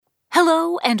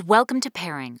Hello and welcome to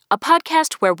Pairing, a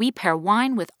podcast where we pair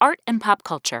wine with art and pop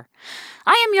culture.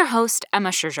 I am your host, Emma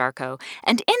Sherjarko,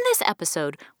 and in this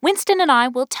episode, Winston and I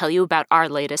will tell you about our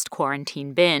latest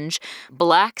quarantine binge,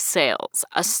 Black Sails,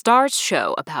 a Starz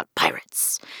show about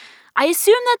pirates. I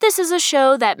assume that this is a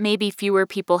show that maybe fewer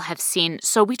people have seen,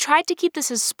 so we tried to keep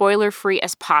this as spoiler-free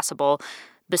as possible,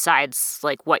 besides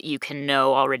what you can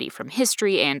know already from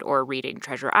history and or reading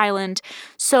Treasure Island.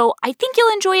 So I think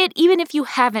you'll enjoy it even if you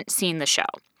haven't seen the show.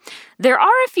 There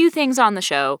are a few things on the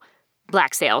show,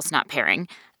 Black Sails, not Pairing,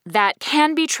 that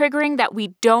can be triggering that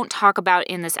we don't talk about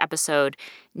in this episode,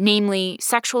 namely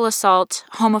sexual assault,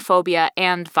 homophobia,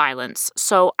 and violence.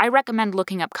 So I recommend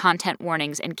looking up content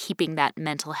warnings and keeping that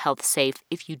mental health safe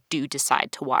if you do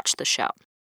decide to watch the show.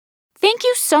 Thank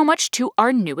you so much to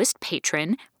our newest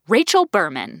patron, Rachel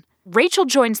Berman. Rachel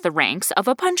joins the ranks of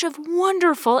a bunch of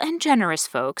wonderful and generous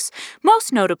folks,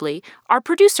 most notably our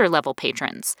producer-level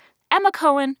patrons, Emma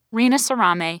Cohen, Rena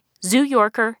Sarame, Zoo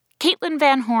Yorker, Caitlin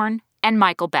Van Horn, and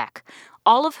Michael Beck,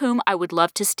 all of whom I would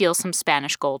love to steal some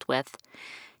Spanish gold with.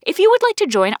 If you would like to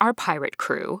join our pirate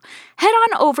crew, head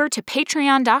on over to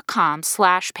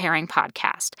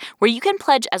patreon.com/pairingpodcast, where you can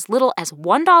pledge as little as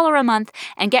 $1 a month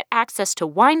and get access to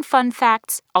wine fun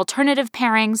facts, alternative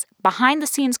pairings,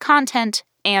 behind-the-scenes content,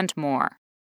 and more.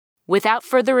 Without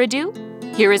further ado,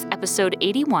 here is episode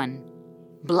 81,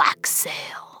 Black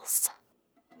Sails.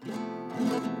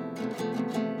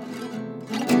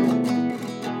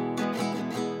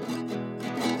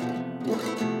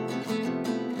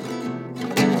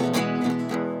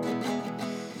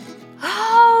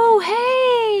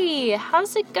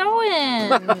 How's it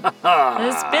going?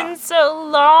 It's been so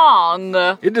long.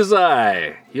 It is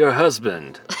I, your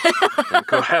husband, and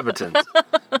cohabitant.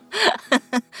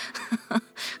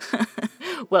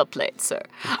 Well played, sir.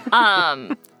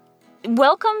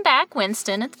 Welcome back,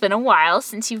 Winston. It's been a while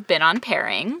since you've been on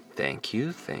Pairing. Thank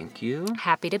you.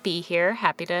 Happy to be here.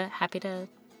 Happy to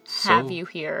have you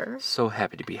here. So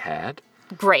happy to be had.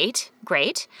 Great.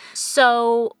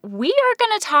 So we are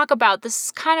going to talk about, this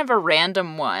is kind of a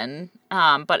random one,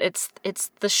 but it's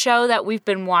the show that we've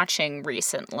been watching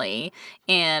recently,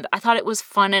 and I thought it was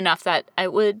fun enough that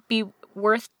it would be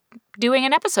worth doing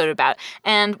an episode about.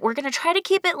 And we're going to try to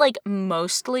keep it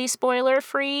mostly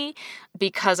spoiler-free,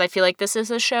 because I feel like this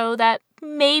is a show that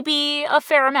maybe a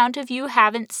fair amount of you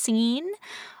haven't seen.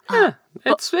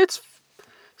 It's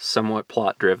somewhat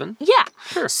plot-driven. Yeah.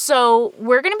 Sure. So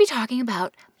we're going to be talking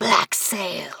about Black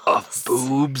Sails. Of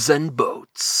boobs and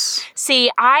boats. See,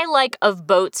 I like of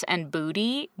boats and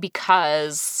booty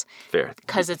because Fair.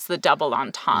 It's the double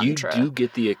entendre. You do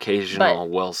get the occasional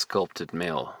well-sculpted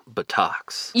male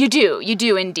buttocks. You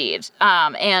do indeed.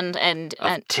 And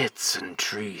tits and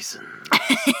treason.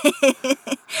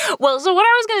 Well, so what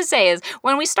I was going to say is,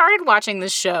 when we started watching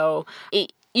this show, I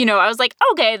was like,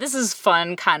 okay, this is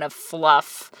fun kind of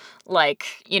fluff.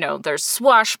 There's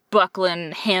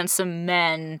swashbuckling, handsome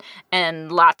men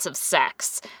and lots of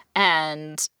sex.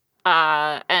 And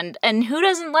who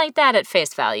doesn't like that at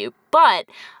face value? But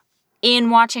in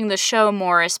watching the show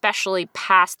more, especially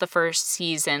past the first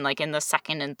season, in the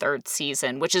second and third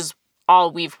season, which is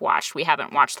all we've watched. We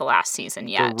haven't watched the last season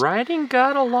yet. The writing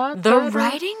got a lot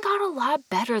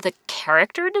better. The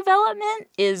character development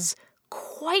is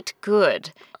quite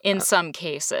good in some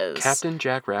cases. Captain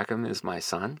Jack Rackham is my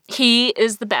son. He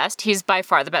is the best. He's by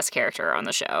far the best character on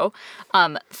the show.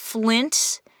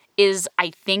 Flint is,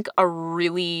 I think, a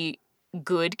really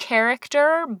good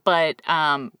character, but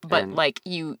Well, I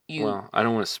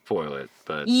don't want to spoil it,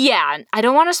 but yeah, I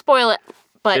don't want to spoil it.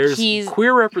 But there's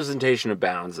queer representation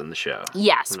abounds in the show.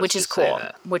 Yes, which is cool.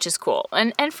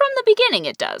 And from the beginning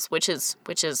it does, which is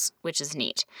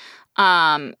neat.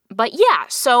 But yeah,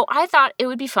 so I thought it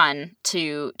would be fun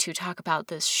to talk about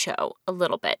this show a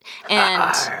little bit.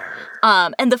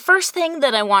 And the first thing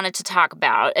that I wanted to talk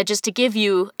about, just to give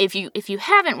you, if you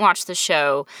haven't watched the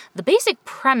show, the basic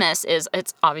premise is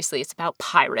it's about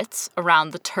pirates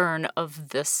around the turn of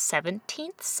the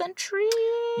 17th century.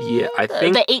 Yeah, I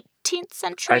think the 18th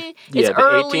century. It's the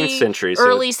 18th century,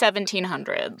 early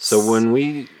 1700s. So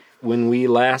when we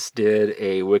last did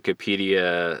a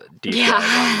Wikipedia deep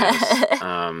dive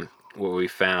on this, what we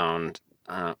found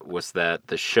was that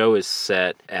the show is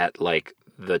set at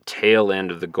the tail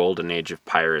end of the golden age of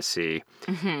piracy,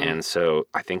 and so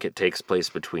I think it takes place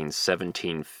between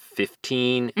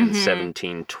 1715 and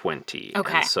 1720.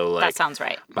 Okay, and so that sounds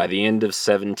right. By the end of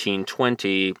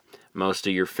 1720, most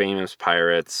of your famous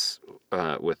pirates,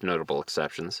 with notable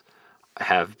exceptions,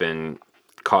 have been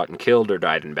caught and killed or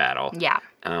died in battle. Yeah.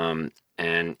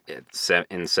 And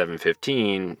in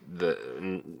 715,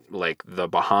 the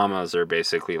Bahamas are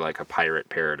basically like a pirate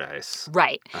paradise.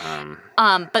 Right.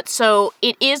 But so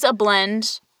it is a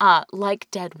blend, like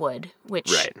Deadwood,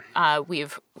 which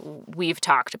we've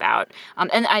talked about.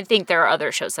 And I think there are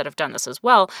other shows that have done this as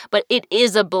well. But it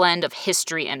is a blend of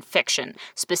history and fiction,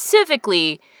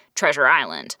 specifically Treasure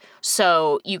Island.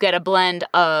 So you get a blend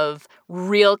of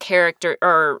real character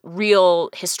or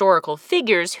real historical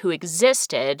figures who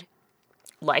existed,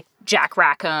 like Jack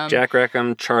Rackham,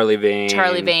 Charlie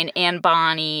Vane, Anne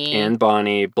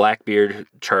Bonny, Blackbeard,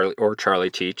 Charlie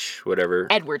Teach, whatever.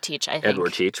 Edward Teach, I think.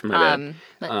 Edward Teach, my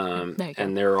bad.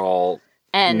 And they're all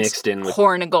mixed in with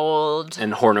Hornigold.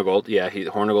 And Hornigold, yeah,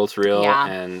 Hornigold's real, Yeah.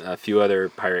 and a few other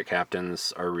pirate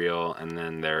captains are real, and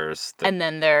then there's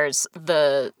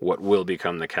the what will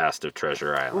become the cast of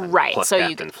Treasure Island, right? Plus So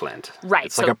Captain Flint, right?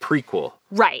 It's like a prequel,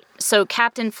 right? So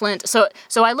Captain Flint. So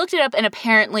I looked it up, and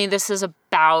apparently this is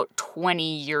about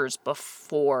 20 years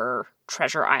before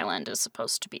Treasure Island is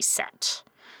supposed to be set.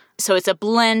 So it's a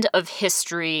blend of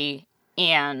history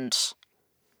and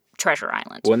Treasure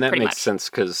Island. Well, and that makes sense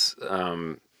because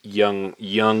young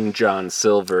John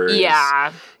Silver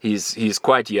he's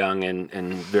quite young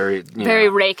and very very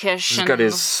rakish. He's got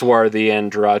his swarthy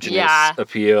androgynous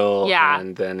appeal. Yeah.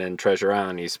 And then in Treasure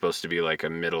Island he's supposed to be like a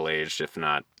middle-aged, if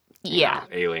not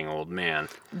ailing old man.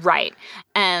 Right.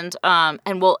 And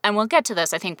we'll get to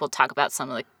this. I think we'll talk about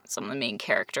some of the main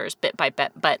characters bit by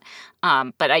bit, but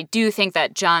I do think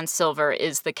that John Silver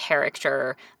is the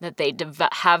character that they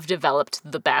have developed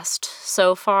the best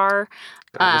so far.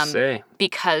 Gotta say.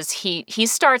 Because he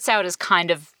starts out as kind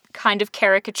of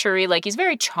caricature-y, like he's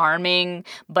very charming,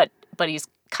 but he's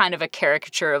kind of a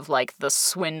caricature of like the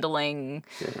swindling,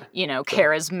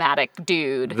 charismatic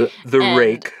dude. The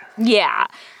rake. Yeah.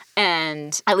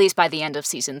 And at least by the end of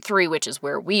season 3, which is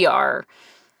where we are,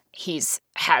 he's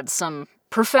had some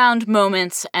profound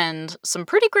moments and some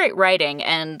pretty great writing,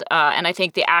 and I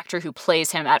think the actor who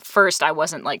plays him, at first I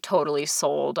wasn't like totally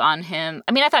sold on him.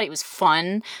 I mean, I thought he was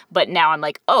fun, but now I'm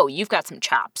like, oh, you've got some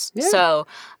chops. Yeah. So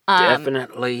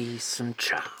definitely some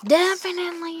chops.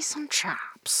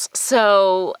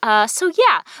 So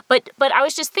yeah, but I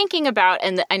was just thinking about,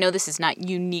 and I know this is not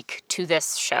unique to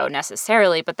this show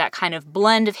necessarily, but that kind of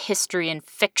blend of history and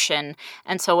fiction.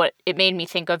 And so what it made me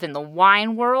think of in the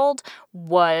wine world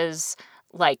was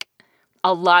like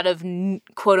a lot of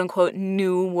quote unquote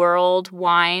new world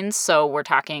wines. So we're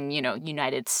talking,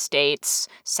 United States,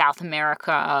 South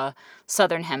America,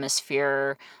 Southern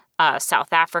Hemisphere,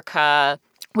 South Africa,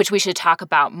 which we should talk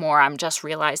about more. I'm just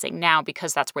realizing now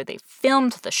because that's where they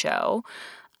filmed the show.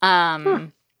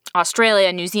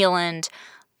 Australia, New Zealand.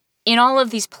 In all of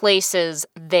these places,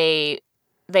 they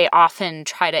often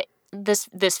try to,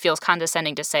 this feels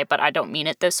condescending to say, but I don't mean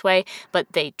it this way, but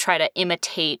they try to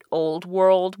imitate old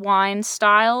world wine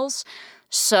styles.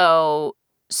 So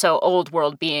old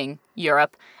world being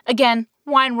Europe. Again,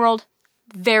 wine world,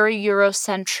 very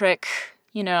Eurocentric,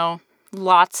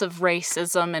 lots of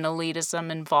racism and elitism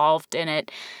involved in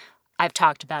it. I've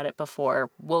talked about it before.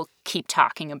 We'll keep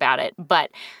talking about it.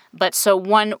 But so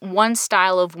one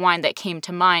style of wine that came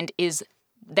to mind is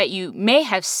that you may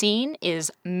have seen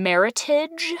is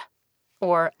Meritage,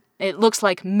 or it looks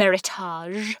like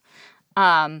Meritage,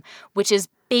 which is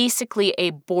basically a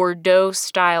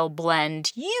Bordeaux-style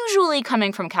blend, usually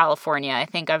coming from California. I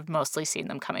think I've mostly seen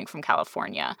them coming from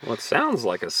California. Well, it sounds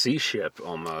like a sea ship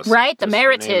almost. Right? The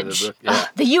Meritage.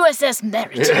 The USS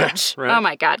Meritage. Yeah, right. Oh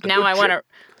my God. Now I want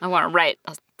to write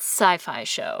a sci-fi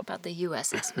show about the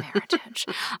USS Meritage.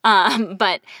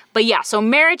 But yeah, so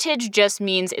Meritage just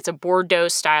means it's a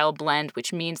Bordeaux-style blend,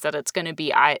 which means that it's going to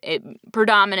be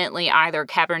predominantly either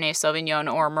Cabernet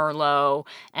Sauvignon or Merlot,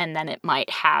 and then it might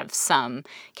have some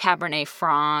Cabernet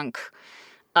Franc,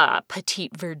 Petit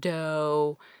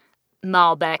Verdot,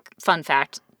 Malbec. Fun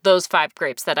fact, those 5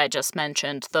 grapes that I just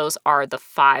mentioned, those are the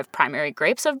 5 primary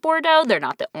grapes of Bordeaux. They're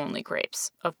not the only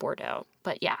grapes of Bordeaux.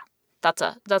 But yeah, that's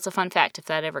a fun fact if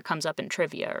that ever comes up in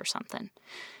trivia or something.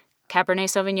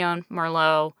 Cabernet Sauvignon,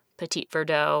 Merlot, Petit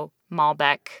Verdot,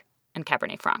 Malbec, and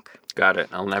Cabernet Franc. Got it.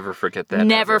 I'll never forget that.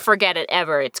 Never forget it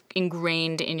ever. It's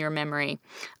ingrained in your memory.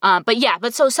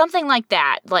 But so something like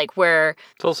that, like where...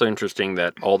 It's also interesting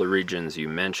that all the regions you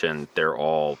mentioned, they're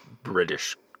all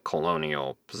British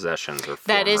colonial possessions or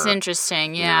former, that is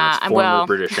interesting, yeah. It's former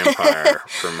British Empire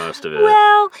for most of it.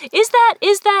 Well, is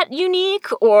that unique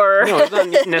or? No, it's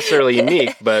not necessarily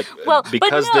unique, but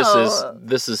because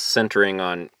this is centering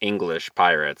on English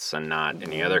pirates and not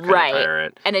any other kind of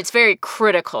pirate, and it's very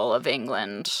critical of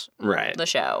England. Right. The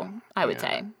show, I would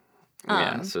say.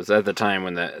 So it's at the time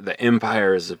when the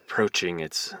empire is approaching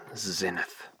its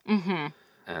zenith. Mm-hmm.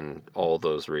 And all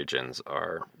those regions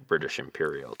are British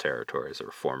Imperial territories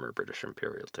or former British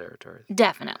Imperial territories.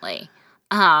 Definitely.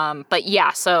 But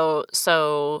yeah, so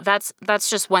that's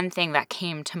just one thing that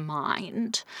came to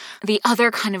mind. The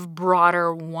other kind of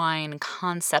broader wine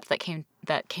concept that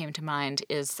came to mind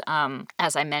is,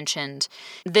 as I mentioned,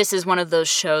 this is one of those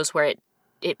shows where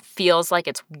it feels like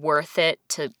it's worth it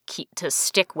to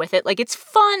stick with it. Like, it's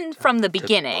fun from the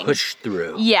beginning. Push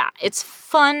through. Yeah, it's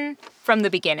fun from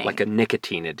the beginning. Like a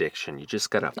nicotine addiction. You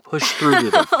just gotta push through to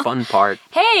the fun part.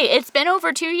 Hey, it's been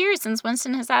over 2 years since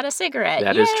Winston has had a cigarette.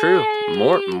 That Yay! is true.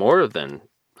 More than,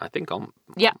 I think, over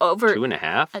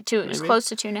 2.5. It's close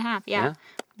to 2.5. Yeah.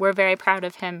 We're very proud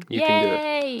of him. You Yay! can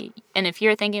do it. And if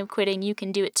you're thinking of quitting, you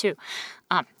can do it too.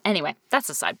 Anyway, that's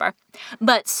a sidebar.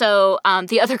 But so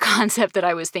the other concept that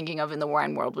I was thinking of in the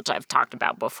wine world, which I've talked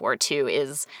about before too,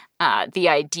 is the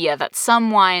idea that some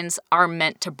wines are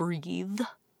meant to breathe.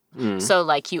 Mm. So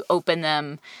like you open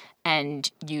them and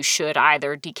you should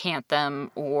either decant them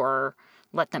or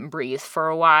let them breathe for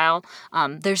a while.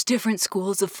 There's different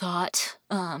schools of thought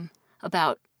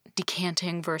about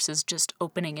decanting versus just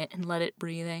opening it and let it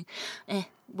breathing.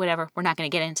 Whatever. We're not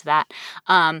going to get into that.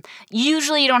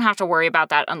 Usually you don't have to worry about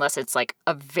that unless it's like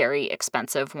a very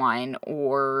expensive wine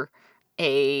or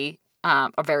a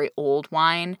very old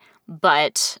wine.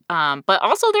 But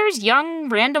also there's young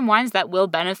random wines that will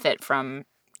benefit from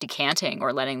decanting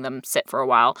or letting them sit for a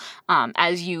while.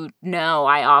 As you know,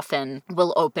 I often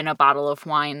will open a bottle of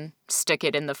wine, stick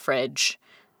it in the fridge,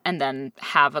 and then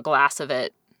have a glass of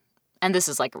it. And this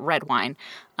is like red wine,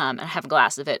 and have a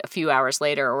glass of it a few hours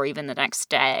later or even the next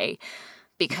day,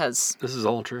 because This is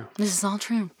all true.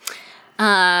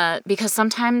 Because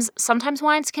sometimes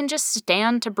wines can just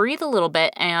stand to breathe a little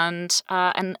bit, and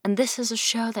this is a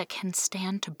show that can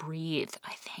stand to breathe.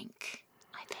 I think,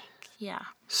 yeah.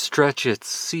 Stretch its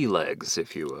sea legs,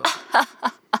 if you will.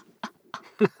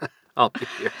 I'll be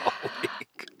here all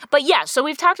week. But yeah, so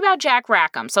we've talked about Jack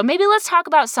Rackham. So maybe let's talk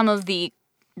about some of the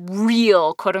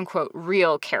real, quote unquote,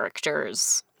 real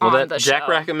characters on the show. Jack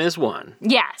Rackham is one.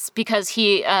 Yes, because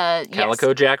he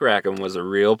Calico Jack Rackham was a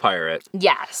real pirate.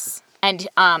 Yes. And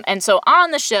so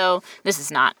on the show, this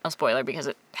is not a spoiler because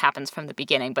it happens from the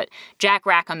beginning, but Jack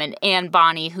Rackham and Anne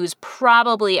Bonny, who's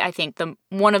probably, I think,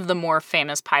 one of the more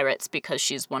famous pirates because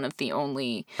she's one of the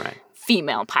only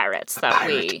female pirates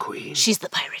queen. She's the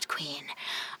pirate queen.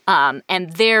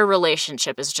 And their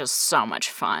relationship is just so much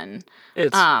fun.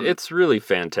 It's really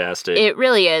fantastic. It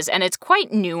really is, and it's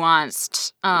quite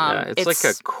nuanced. It's like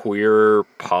a queer,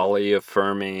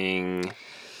 poly-affirming,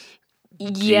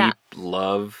 deep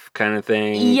love kind of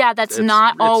thing. Yeah, that's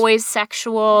not always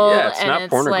sexual. Yeah, it's not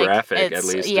pornographic, at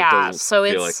least. Yeah, it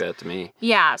doesn't feel like that to me.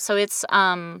 Yeah, so it's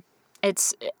I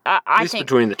think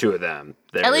between the two of them.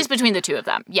 At least between the two of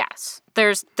them, yes.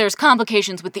 There's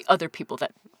complications with the other people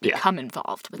that become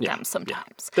involved with them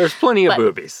sometimes. Yeah. There's plenty of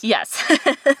boobies. Yes.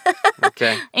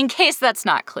 Okay. In case that's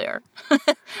not clear.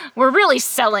 We're really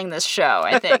selling this show,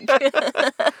 I think.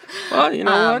 Well, you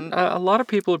know what? A lot of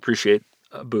people appreciate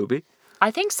a boobie. I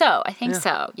think so.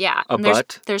 Yeah. A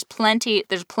butt. There's plenty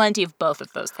of both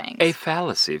of those things. A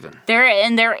phallus even.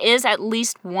 There is at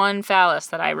least one phallus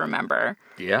that I remember.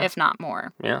 Yeah. If not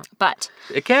more. Yeah. But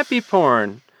it can't be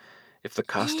porn if the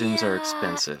costumes are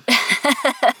expensive.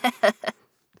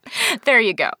 There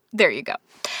you go.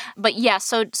 But yeah,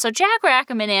 so Jack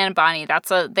Rackham and Anne Bonny,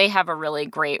 they have a really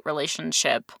great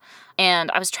relationship. And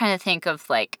I was trying to think of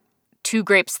like two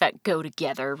grapes that go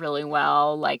together really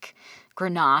well, like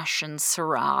Grenache and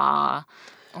Syrah,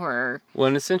 or... Well,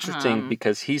 and it's interesting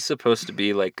because he's supposed to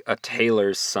be like a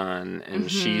tailor's son, and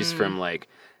she's from like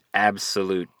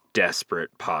absolute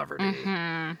desperate poverty.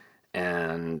 Mm-hmm.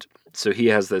 And so he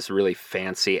has this really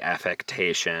fancy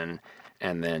affectation,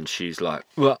 and then she's like,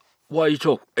 well, why are you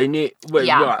talking? You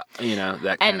know,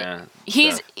 that kind of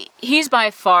stuff. He's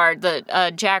by far,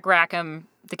 Jack Rackham,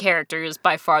 the character, is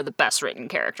by far the best written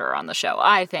character on the show,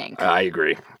 I think. I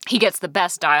agree. He gets the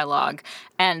best dialogue,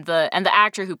 and the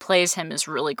actor who plays him is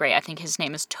really great. I think his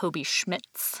name is Toby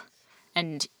Schmitz.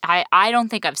 And I don't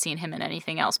think I've seen him in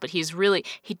anything else, but he's really,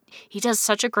 he does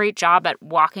such a great job at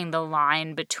walking the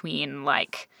line between,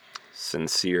 like...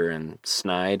 Sincere and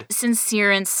snide,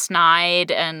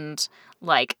 and,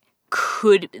 like,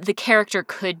 the character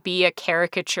could be a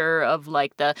caricature of,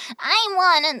 like, I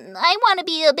want to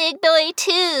be a big boy,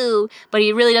 too. But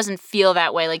he really doesn't feel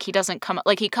that way. Like, he doesn't come,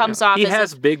 like, he comes off as... He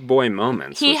has big boy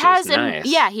moments, which is nice.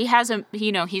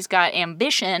 He's got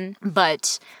ambition,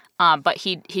 but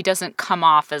he doesn't come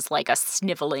off as like a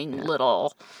sniveling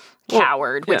little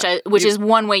coward, which is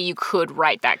one way you could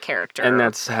write that character. And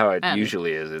that's how it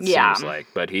usually is, it seems like.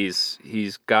 But he's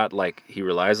got, like, he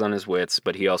relies on his wits,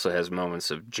 but he also has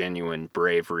moments of genuine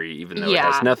bravery, even though it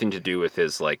has nothing to do with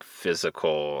his, like,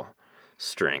 physical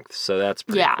strength. So that's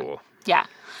pretty cool. Yeah.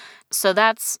 So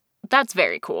that's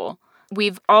very cool.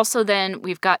 We've also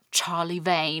we've got Charlie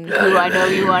Vane, who I know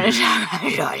you want to talk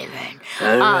about. Charlie Vane.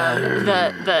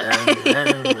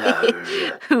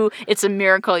 Who, it's a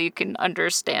miracle you can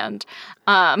understand.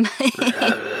 And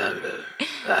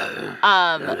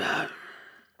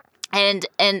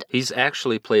he's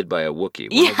actually played by a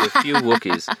Wookiee, one of the few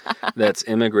Wookiees that's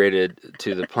immigrated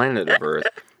to the planet of Earth,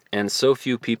 and so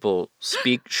few people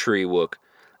speak Shri-Wook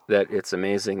that it's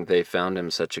amazing they found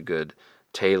him such a good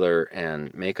tailor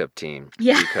and makeup team,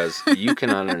 because you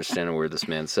cannot understand a word this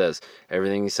man says.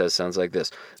 Everything he says sounds like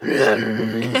this.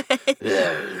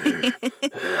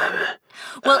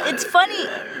 Well, it's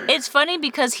funny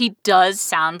because he does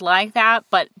sound like that,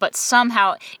 but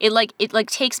somehow it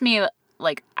takes me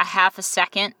like a half a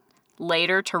second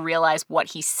later to realize what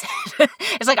he said.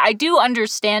 It's like I do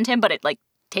understand him, but it like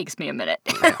takes me a minute.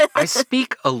 I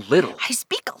speak a little.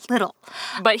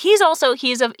 But he's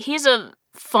a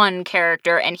fun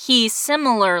character, and he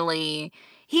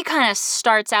kind of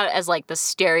starts out as like the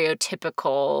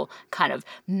stereotypical kind of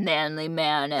manly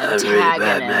man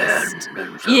antagonist.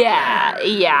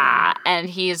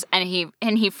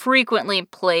 And he frequently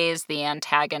plays the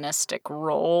antagonistic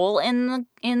role in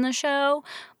the show,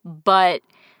 but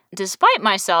despite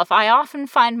myself, I often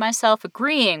find myself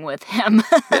agreeing with him.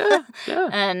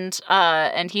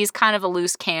 And he's kind of a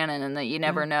loose cannon in that you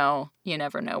never know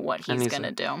what he's going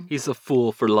to do. He's a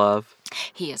fool for love.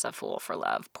 He is a fool for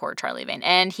love, poor Charlie Vane.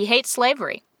 And he hates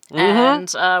slavery.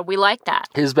 And we like that.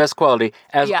 His best quality,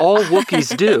 as all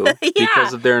Wookiees do,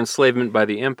 because of their enslavement by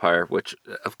the Empire, which,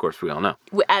 of course, we all know.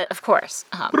 Of course.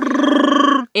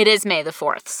 It is May the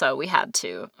 4th, so we have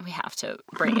to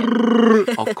bring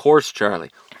it. Of course,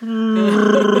 Charlie.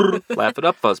 Laugh it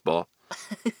up, fuzzball.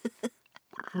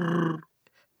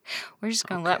 We're just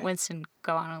going to let Winston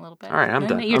go on a little bit. All right, I'm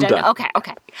done. You're done. Okay.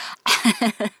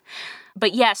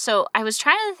 But yeah, so I was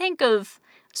trying to think of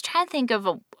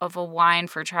a wine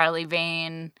for Charlie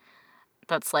Vane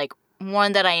that's like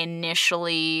one that I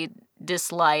initially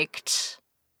disliked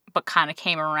but kind of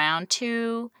came around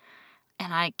to,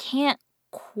 and I can't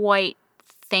quite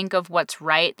think of what's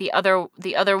right. The other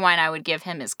wine I would give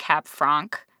him is Cab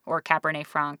Franc or Cabernet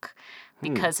Franc,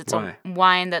 because it's a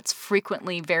wine that's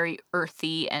frequently very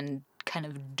earthy and kind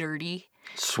of dirty.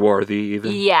 Swarthy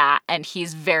even. Yeah, and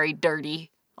he's very dirty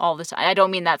all the time. I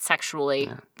don't mean that sexually,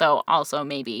 though also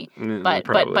maybe. But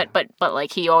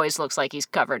like he always looks like he's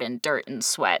covered in dirt and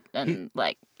sweat and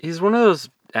he's one of those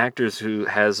actors who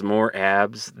has more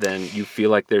abs than you feel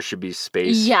like there should be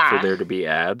space for there to be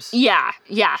abs. Yeah,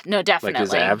 no, definitely. Like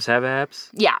his abs have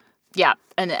abs? Yeah.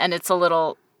 And it's a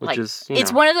little which is,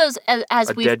 it's one of those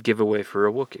as we dead giveaway for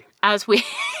a Wookiee.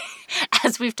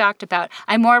 As we've talked about,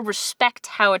 I more respect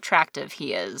how attractive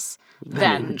he is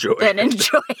than enjoy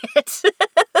it.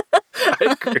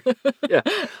 I agree. Yeah.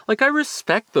 Like, I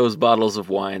respect those bottles of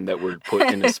wine that were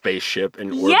put in a spaceship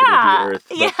and orbited the Earth,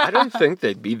 but I don't think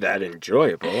they'd be that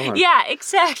enjoyable. Yeah,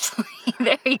 exactly.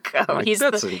 There you go. Like,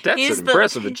 that's an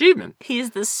impressive achievement.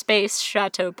 He's the space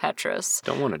Chateau Petrus.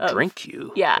 Don't want to drink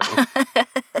you. Yeah.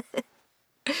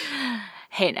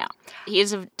 Hey, now.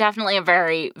 He's definitely a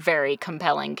very, very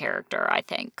compelling character, I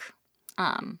think.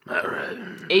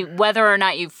 Whether or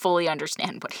not you fully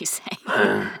understand what he's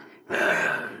saying.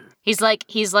 He's like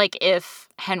if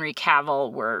Henry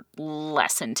Cavill were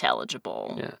less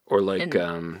intelligible. Yeah, or like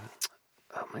oh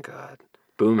my God,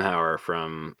 Boomhauer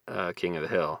from King of the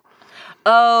Hill.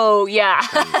 Oh yeah,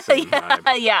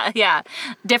 yeah.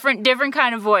 Different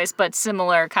kind of voice, but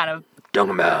similar kind of.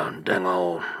 Dungman,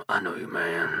 dango, I know you,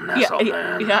 man. That's all,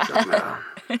 man. Yeah.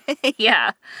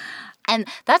 Yeah. And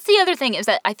that's the other thing, is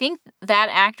that I think that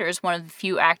actor is one of the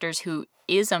few actors who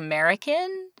is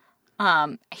American.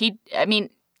 He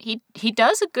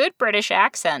does a good British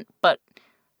accent, but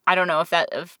I don't know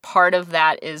if part of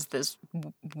that is this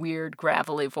weird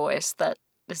gravelly voice that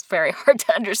is very hard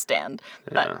to understand.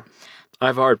 But, yeah.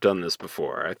 I've harped on this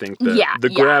before. I think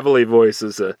the gravelly voice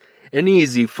is an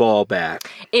easy fallback.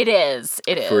 It is.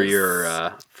 For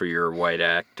your white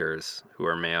actors who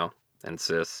are male and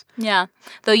cis. Yeah.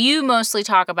 Though you mostly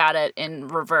talk about it in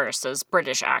reverse as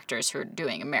British actors who are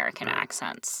doing American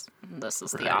accents. This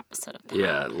is the opposite of that.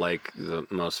 Yeah, like the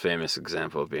most famous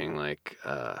example being like,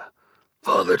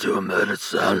 father to a murdered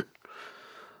son,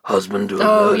 husband to a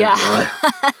murdered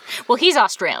wife. Well, he's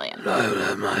Australian.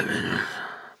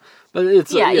 But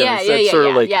it's sort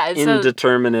of like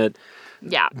indeterminate.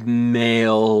 Yeah.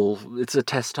 male. It's a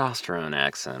testosterone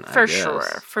accent, I For guess. sure.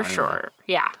 For I don't sure. know.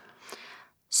 Yeah.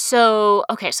 So,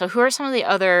 okay, so who are some of the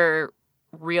other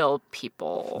real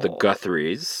people? The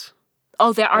Guthries. Oh,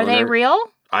 are they Eleanor- real?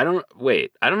 I don't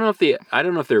know if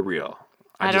they're real.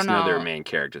 I just don't know they're know. main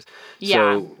characters. Yeah.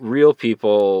 So real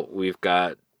people, we've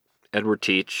got Edward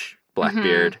Teach,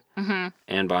 Blackbeard,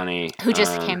 Anne Bonny, Who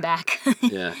just came back.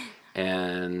 yeah,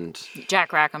 and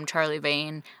Jack Rackham, Charlie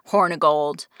Vane,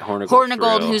 Hornigold. Hornigold's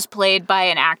real. Who's played by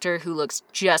an actor who looks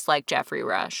just like Jeffrey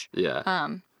Rush. Yeah.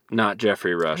 Not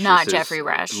Jeffrey Rush. Not is his Jeffrey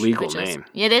Rush. Legal name.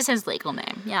 It is his legal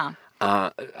name. Yeah.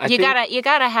 I You think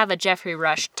gotta have a Jeffrey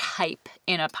Rush type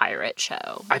in a pirate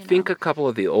show. I think a couple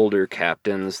of the older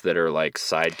captains that are like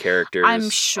side characters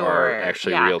I'm sure are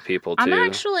actually real people too.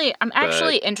 I'm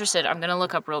actually interested. I'm gonna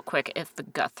look up real quick if the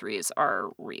Guthries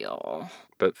are real.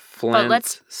 But Flint,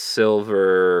 let's-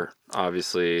 Silver,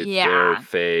 obviously Yeah. they're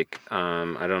fake.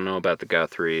 I don't know about the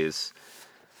Guthries.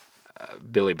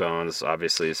 Billy Bones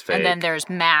obviously is fake. And then there's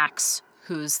Max,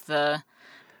 who's the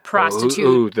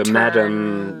prostitute. The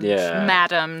madam, yeah.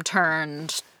 Madam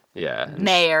turned Yeah. and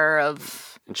mayor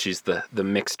of. And she's the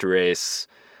mixed race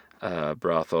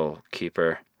brothel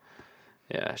keeper.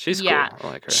 Yeah, she's cool. I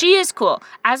like her. She is cool.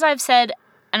 As I've said,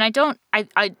 and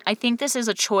I think this is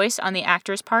a choice on the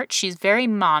actor's part. She's very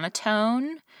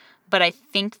monotone, but I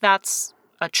think that's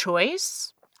a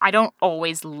choice. I don't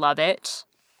always love it.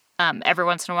 Every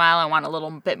once in a while, I want a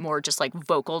little bit more just like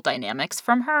vocal dynamics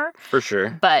from her. For sure.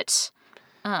 But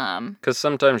Because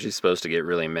sometimes she's supposed to get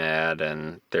really mad,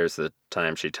 and there's the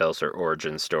time she tells her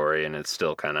origin story, and it's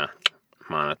still kind of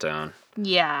monotone.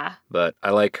 yeah, But I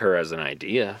like her as an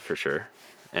idea, for sure.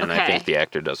 And I Okay. think the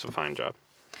actor does a fine job.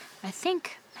 I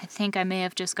think I may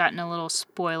have just gotten a little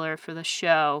spoiler for the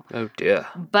show, Oh, dear.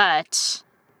 but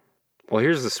Well,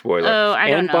 here's the spoiler. Oh, I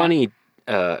don't Anne know. Bonny,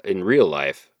 in real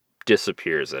life,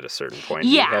 disappears at a certain point.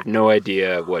 Yeah. You have no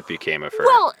idea what became of her.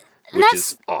 well, which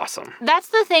that's is awesome. That's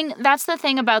the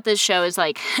thing about this show is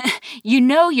like,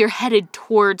 you're headed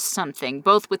towards something,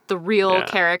 both with the real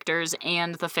characters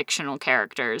and the fictional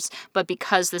characters. But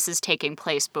because this is taking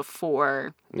place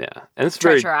before Yeah. And it's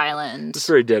Treasure Island. It's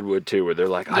very Deadwood too, where they're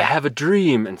like, I have a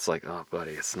dream. And it's like, oh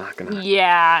buddy, it's not gonna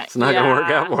gonna work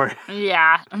out for you.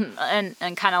 Yeah.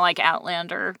 And kind of like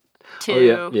Outlander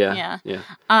too. Oh yeah.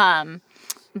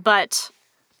 But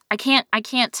I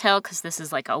can't tell because this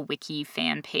is like a wiki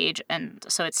fan page, and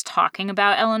so it's talking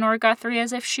about Eleanor Guthrie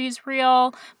as if she's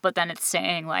real, but then it's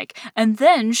saying like, and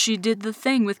then she did the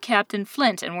thing with Captain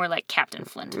Flint, and we're like, Captain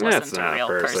Flint wasn't That's a not a real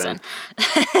person.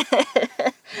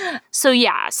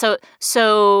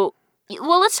 So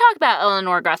well, let's talk about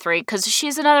Eleanor Guthrie, because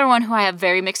she's another one who I have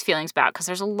very mixed feelings about, because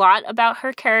there's a lot about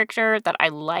her character that I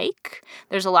like.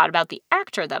 There's a lot about the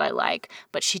actor that I like,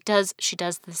 but she does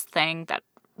this thing that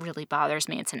really bothers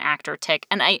me. It's an actor tick,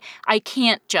 and I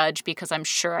can't judge because I'm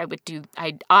sure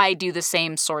I do the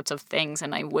same sorts of things,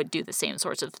 and I would do the same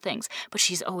sorts of things, but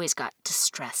she's always got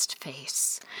distressed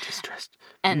face.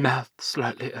 And mouth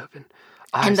slightly open.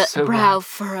 And the so brow wide.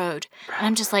 furrowed. And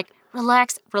I'm just like,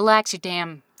 relax your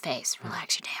damn face.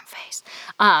 Relax your damn face.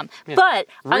 But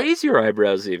Raise your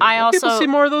eyebrows even. I Let people also- see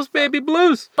more of those baby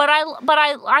blues. But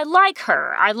I like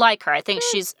her. I think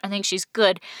she's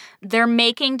good. They're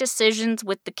making decisions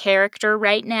with the character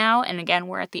right now, and again,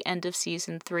 we're at the end of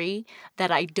season 3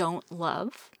 that I don't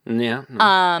love. Yeah.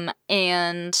 No.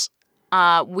 And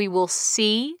we will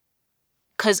see,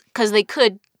 because they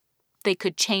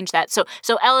could change that. So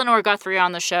Eleanor Guthrie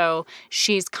on the show,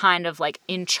 she's kind of like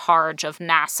in charge of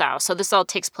Nassau. So this all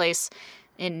takes place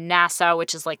in Nassau,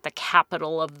 which is like the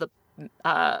capital of the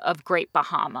of Great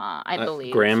Bahama, I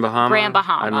believe. Grand Bahama? Grand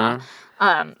Bahama. I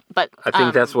don't know. But I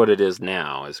think that's what it is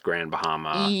now, is Grand Bahama.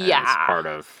 And Yeah. it's part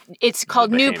of it's called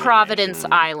the New Bahamian Providence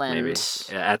nation, Island.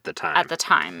 maybe. At the time. At the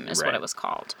time is what Right. it was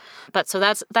called. But so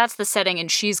that's the setting, and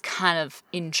she's kind of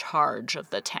in charge of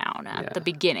the town at the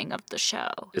beginning of the show.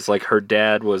 It's like her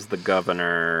dad was the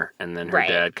governor, and then her Right.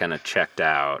 dad kind of checked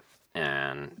out,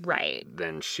 and Right.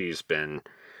 then she's been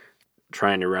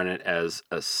trying to run it as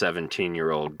a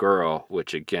 17-year-old girl,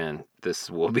 which again, this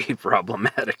will be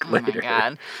problematic later. Oh my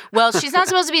god. Well, she's not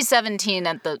supposed to be 17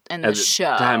 in the At the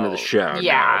show. time of the show,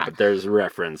 Yeah. no, but there's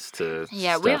reference to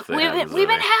Yeah, stuff that happens we've in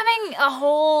been it. having a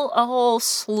whole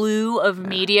slew of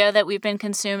media that we've been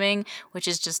consuming, which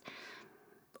is just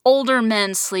older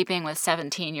men sleeping with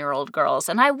 17-year-old girls,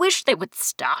 and I wish they would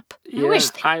stop. I wish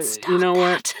they would stop. You know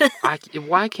that. what?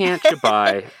 Why can't you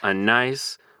buy a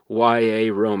nice YA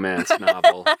romance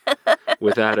novel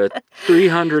without a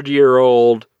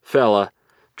 300-year-old fella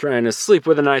trying to sleep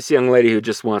with a nice young lady who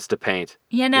just wants to paint.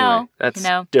 Anyway, that's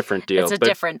a different deal. It's a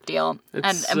different deal.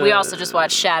 And we also just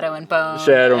watched Shadow and Bone.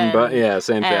 Shadow and Bone, yeah,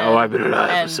 same thing. I've been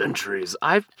alive for centuries.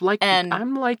 I'm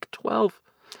like 12.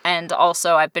 And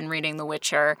also, I've been reading The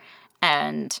Witcher,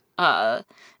 and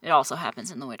it also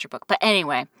happens in the Witcher book. But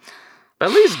anyway. At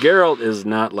least Geralt is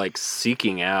not, like,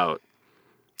 seeking out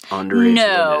underage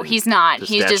women. He's not.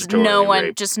 He's just no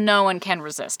one can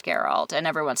resist Geralt. And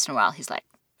every once in a while, he's like,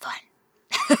 fun.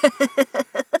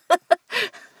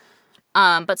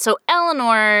 But so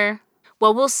Eleanor,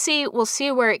 well, we'll see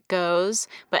where it goes.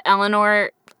 But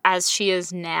Eleanor, as she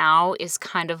is now, is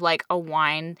kind of like a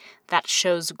wine that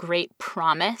shows great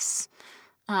promise,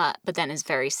 but then is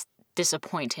very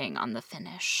disappointing on the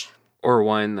finish. Or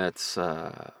wine that's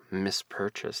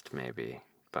mispurchased, maybe,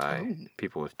 by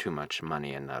people with too much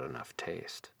money and not enough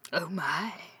taste. Oh,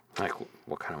 my. Like,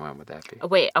 what kind of wine would that be? Oh,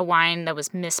 wait, a wine that was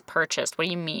mispurchased. What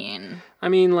do you mean? I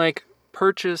mean, like,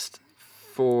 purchased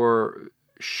for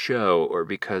show or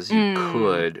because you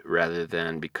could rather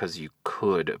than because you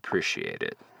could appreciate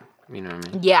it. You know what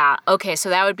I mean? Yeah, okay, so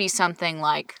that would be something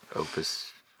like...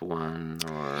 Opus 1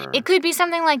 or... It could be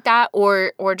something like that,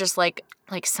 or just like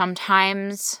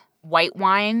sometimes white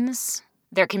wines...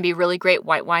 There can be really great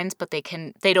white wines, but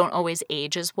they don't always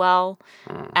age as well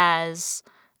as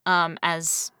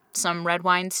some red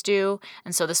wines do.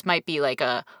 And so this might be like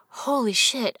a, holy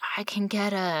shit, I can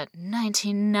get a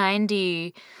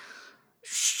 1990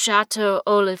 Chateau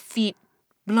Olafite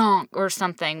Blanc or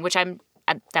something, which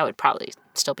that would probably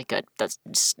still be good. That's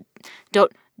just,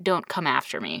 don't come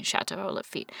after me, Chateau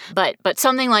Olafite. But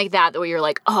something like that where you're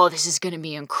like, oh, this is going to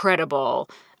be incredible.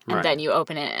 And then you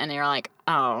open it and you're like,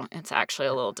 oh, it's actually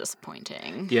a little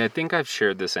disappointing. Yeah, I think I've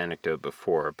shared this anecdote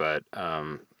before, but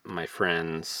my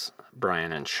friends,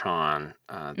 Brian and Sean,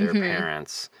 their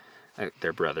parents,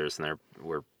 they're brothers and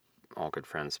we're all good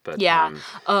friends, but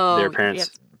their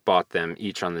parents bought them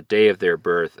each on the day of their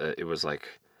birth. It was like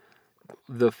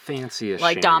the fanciest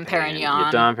like champagne. Dom Perignon.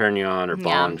 Yeah, Dom Perignon or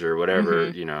Bollinger or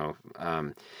whatever,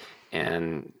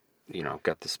 and...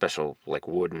 got the special, like,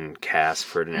 wooden cask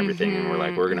for it and everything, and we're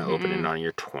like, we're going to open it on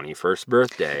your 21st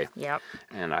birthday. Yep.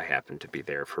 And I happened to be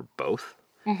there for both,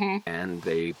 and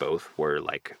they both were,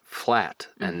 like, flat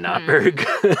and not very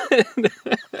good.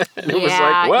 And it was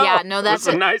like, well, that's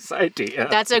a nice idea.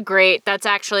 That's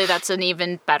an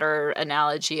even better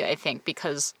analogy, I think,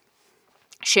 because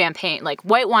champagne, like,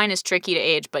 white wine is tricky to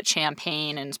age, but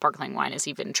champagne and sparkling wine is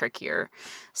even trickier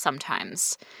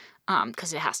sometimes.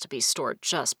 Because it has to be stored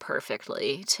just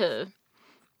perfectly to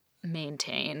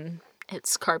maintain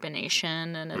its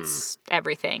carbonation and its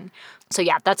everything. So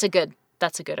yeah, that's a good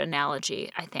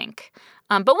analogy, I think.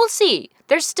 But we'll see.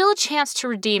 There's still a chance to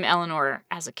redeem Eleanor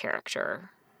as a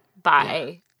character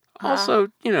by. Also,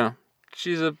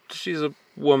 she's a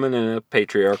woman in a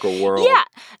patriarchal world. Yeah.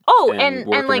 Oh, and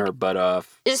working like her butt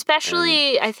off.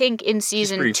 Especially, I think in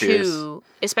season 2,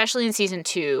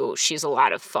 she's a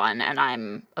lot of fun, and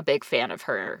I'm a big fan of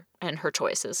her and her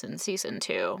choices in season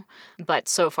 2. But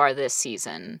so far this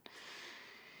season,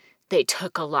 they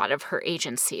took a lot of her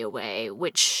agency away,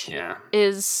 which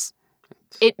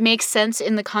it makes sense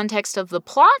in the context of the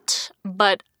plot,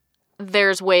 but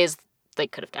there's ways they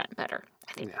could have done it better,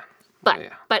 I think. Yeah.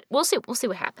 But we'll see. We'll see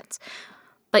what happens.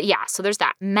 But yeah, so there's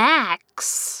that.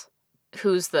 Max,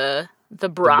 who's the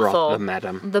brothel. The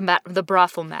madam. The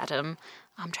brothel madam.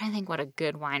 I'm trying to think what a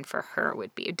good wine for her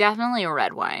would be. Definitely a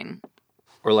red wine.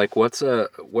 Or like, what's a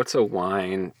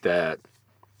wine that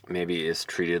maybe is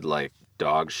treated like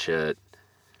dog shit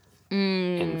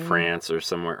in France or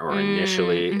somewhere, or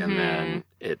initially, and then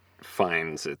it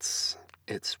finds its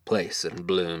place and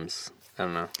blooms. I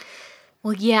don't know.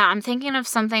 Well, yeah, I'm thinking of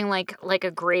something like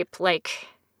a grape, like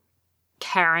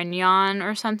Carignan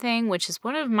or something, which is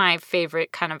one of my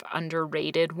favorite kind of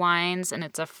underrated wines, and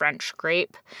it's a French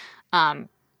grape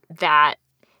that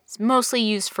is mostly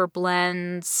used for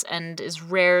blends and is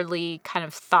rarely kind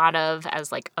of thought of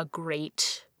as like a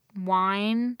great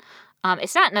wine.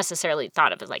 It's not necessarily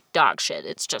thought of as like dog shit.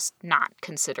 It's just not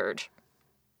considered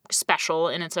special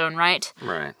in its own right.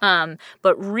 Right.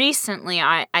 But recently,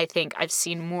 I think I've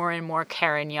seen more and more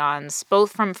Carignans,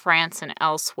 both from France and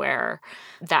elsewhere,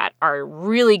 that are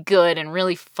really good and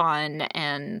really fun.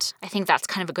 And I think that's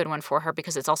kind of a good one for her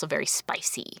because it's also very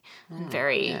spicy and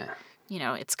very,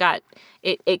 it's got,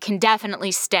 it can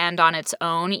definitely stand on its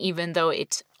own, even though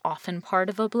it's often part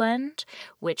of a blend,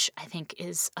 which I think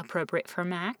is appropriate for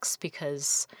Max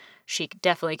because she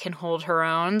definitely can hold her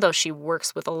own, though she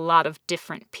works with a lot of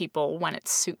different people when it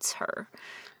suits her.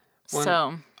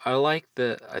 I like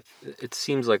it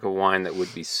seems like a wine that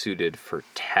would be suited for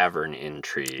tavern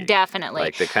intrigue. Definitely.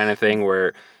 Like the kind of thing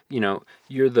where,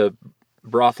 you're the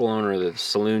brothel owner, the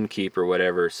saloon keeper,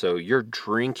 whatever, so you're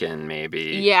drinking maybe.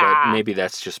 Yeah. But maybe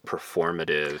that's just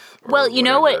performative. Well, you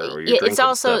know what? It's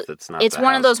also, it's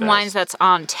one of those wines that's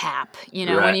on tap.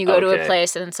 When you go to a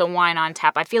place and it's a wine on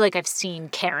tap. I feel like I've seen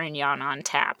Carignan on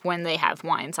tap when they have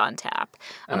wines on tap.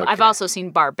 I've also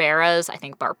seen Barberas. I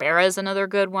think Barbera is another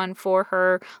good one for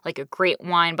her. Like a great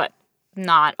wine, but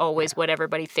not always what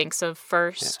everybody thinks of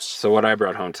first. Yeah. So what I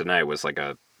brought home tonight was like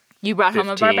a You brought home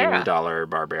a Barbera. $15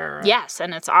 Barbera. Yes,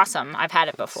 and it's awesome. I've had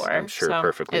it before. I'm sure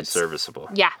perfectly serviceable.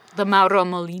 Yeah, the Mauro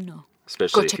Molino.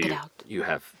 Especially Go check it out. You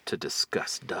have to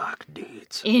discuss dark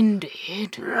deeds.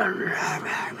 Indeed.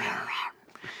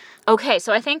 Okay,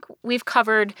 so I think we've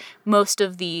covered most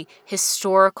of the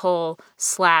historical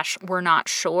 / we're not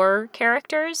sure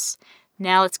characters.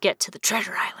 Now let's get to the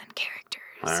Treasure Island characters.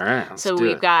 All right, So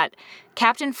we've got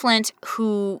Captain Flint,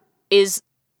 who is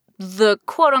the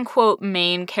quote-unquote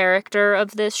main character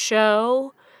of this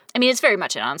show. I mean, it's very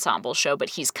much an ensemble show, but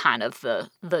he's kind of the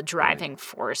driving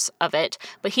force of it.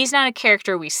 But he's not a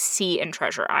character we see in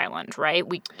Treasure Island, right?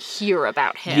 We hear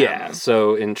about him. Yeah,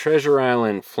 so in Treasure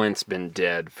Island, Flint's been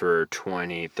dead for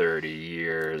 20, 30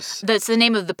 years. That's the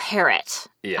name of the parrot.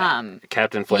 Yeah,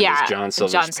 Captain Flint is John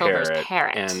Silver's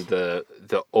parrot. And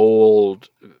the old...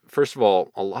 First of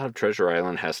all, a lot of Treasure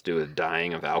Island has to do with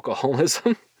dying of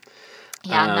alcoholism.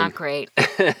 Yeah, not great.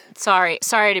 Sorry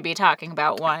to be talking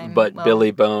about wine. But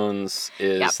Billy Bones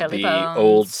is Billy the Bones.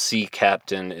 old sea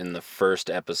captain in the first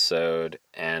episode,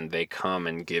 and they come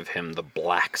and give him the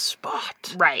black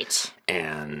spot. Right.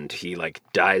 And he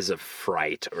dies of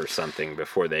fright or something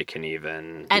before they can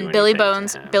even. And Billy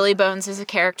Bones is a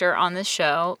character on this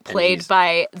show, played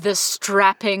by the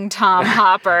strapping Tom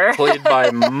Hopper. Played by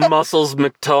Muscles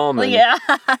McTallman. Yeah,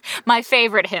 my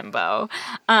favorite himbo.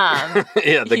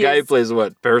 Yeah, the guy who plays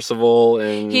Percival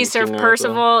in. He served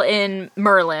Percival in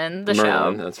Merlin, the show.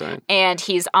 Merlin, that's right. And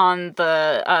he's on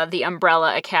the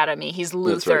Umbrella Academy. He's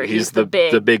Luther. That's right. He's the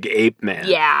big ape man.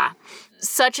 Yeah,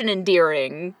 such an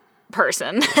endearing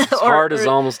person. His heart is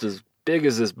almost as big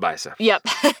as his biceps. Yep,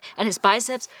 and his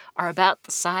biceps are about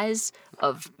the size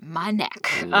of my neck.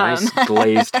 A nice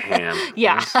glazed ham.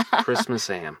 Yeah, nice Christmas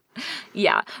ham.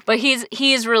 Yeah, but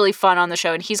he's really fun on the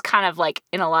show, and he's kind of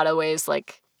in a lot of ways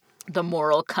the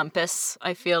moral compass,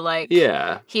 I feel like.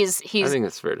 Yeah. He's I think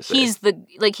that's fair to say.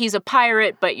 He's a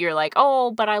pirate, but you're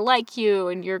oh, but I like you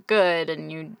and you're good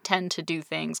and you tend to do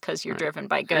things because you're driven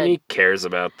by good. And he cares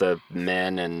about the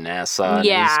men in Nassau. And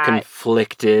yeah. He's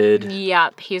conflicted.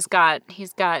 Yep. He's got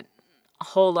a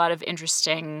whole lot of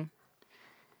interesting.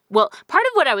 Well, part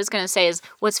of what I was going to say is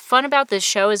what's fun about this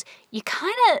show is you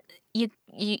kind of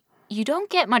you don't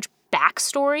get much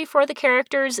backstory for the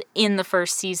characters in the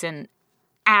first season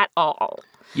at all.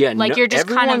 Yeah, you're just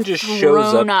everyone kind of just thrown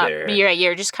shows up up. there.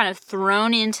 You're just kind of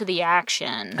thrown into the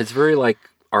action. It's very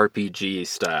RPG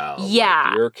style.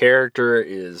 Yeah. Your character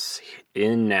is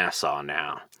in Nassau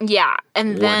now. Yeah,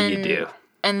 and then what do you do?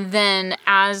 And then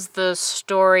as the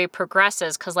story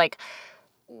progresses, because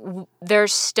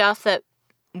there's stuff that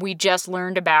we just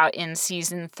learned about in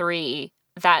season 3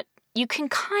 that you can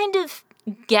kind of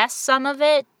guess some of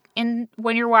it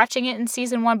when you're watching it in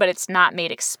season 1, but it's not made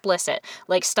explicit.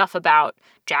 Stuff about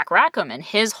Jack Rackham and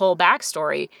his whole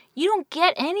backstory. You don't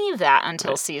get any of that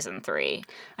until season 3,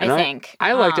 I think.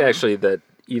 I liked actually that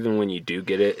even when you do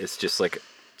get it, it's just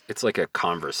it's like a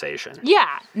conversation.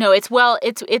 Yeah. No, it's well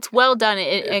done.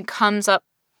 It comes up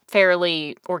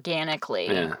fairly organically.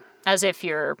 Yeah. As if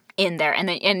you're in there. And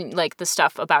the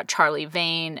stuff about Charlie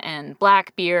Vane and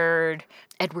Blackbeard,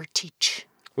 Edward Teach.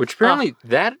 Which apparently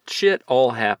that shit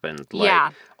all happened.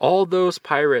 Yeah. All those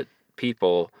pirate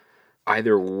people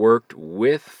either worked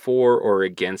with, for, or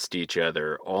against each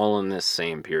other all in this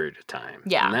same period of time.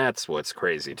 Yeah. And that's what's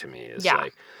crazy to me is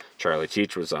Charlie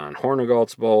Teach was on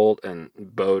Hornigalt's boat, and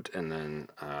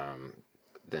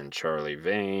then Charlie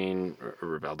Vane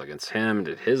rebelled against him,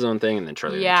 did his own thing, and then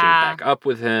Charlie Vane came back up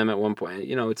with him at one point.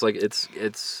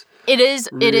 It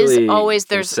is always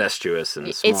incestuous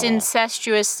and small. It's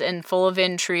incestuous and full of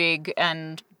intrigue,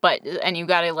 and you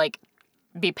gotta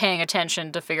be paying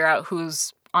attention to figure out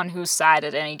who's on whose side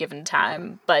at any given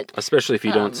time. But especially if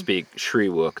you don't speak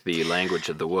Shriwook, the language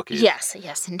of the Wookiees.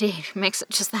 Yes, indeed, makes it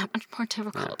just that much more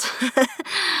difficult. Yeah.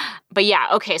 But yeah,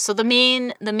 okay. So the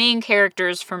main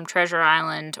characters from Treasure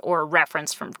Island, or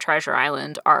reference from Treasure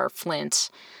Island, are Flint,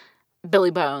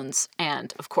 Billy Bones,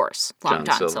 and, of course, Long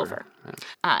John Silver.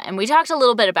 Yeah. And we talked a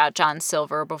little bit about John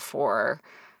Silver before,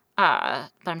 but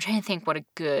I'm trying to think what a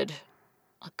good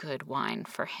wine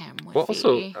for him would be.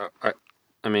 Also,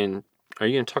 I mean, are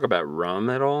you going to talk about rum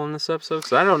at all in this episode?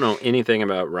 Because I don't know anything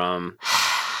about rum.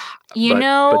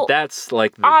 But that's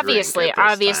like the obviously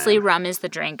time. rum is the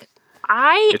drink.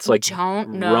 It's like don't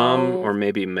know. Rum or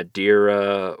maybe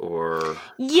Madeira or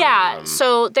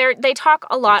so they talk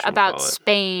a lot about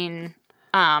Spain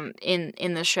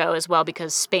in the show as well,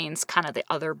 because Spain's kind of the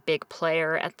other big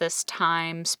player at this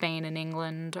time. Spain and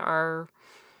England are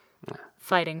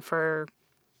fighting for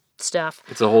stuff.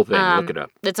 It's a whole thing. Look it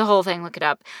up. It's a whole thing. Look it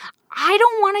up. I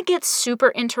don't want to get super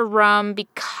into rum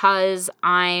because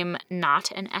I'm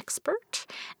not an expert,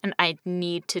 and I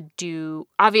need to do.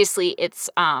 Obviously, it's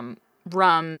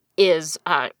rum is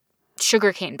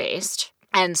sugarcane based,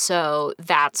 and so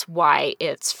that's why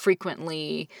it's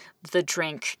frequently the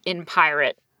drink in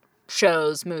pirate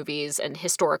shows, movies, and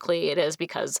historically it is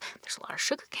because there's a lot of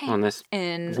sugarcane.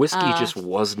 And whiskey just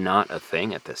was not a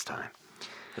thing at this time,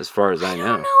 as far as I know. I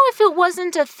don't know if it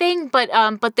wasn't a thing,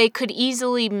 but they could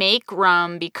easily make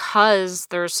rum because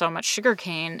there's so much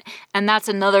sugarcane, and that's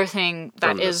another thing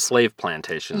that From the slave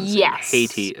plantations in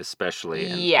Haiti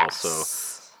especially, and also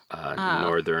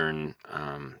northern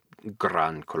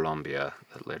Gran Colombia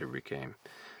that later became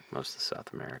most of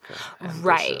South America and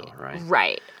Brazil,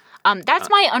 right. That's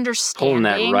my understanding. Pulling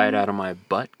that right out of my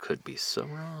butt could be so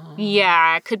wrong.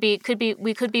 Yeah, it could be.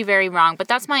 We could be very wrong, but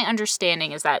that's my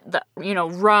understanding. Is that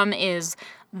rum is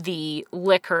the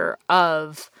liquor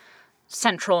of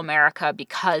Central America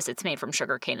because it's made from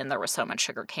sugarcane, and there was so much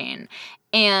sugarcane.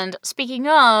 And speaking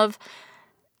of,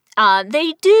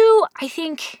 they do, I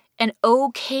think, an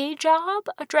okay job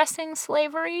addressing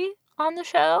slavery on the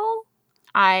show.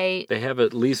 They have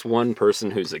at least one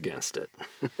person who's against it.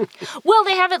 Well,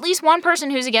 they have at least one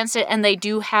person who's against it, and they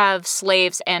do have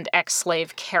slaves and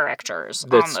ex-slave characters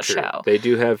on the show. They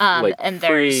do have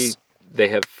they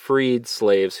have freed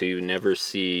slaves who you never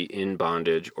see in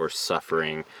bondage or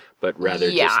suffering, but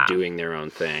rather just doing their own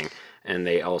thing. And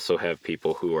they also have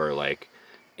people who are like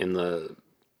in the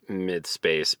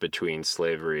mid-space between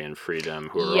slavery and freedom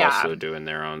who are also doing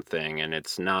their own thing. And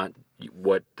it's not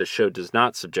what the show does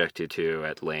not subject you to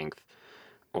at length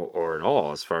or at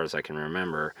all, as far as I can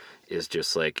remember, is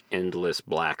just like endless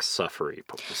black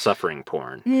suffering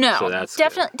porn. No, so that's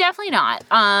definitely not.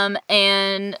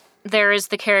 And there is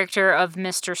the character of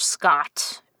Mr.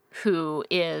 Scott, who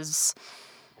is,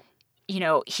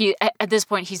 he at this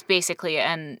point he's basically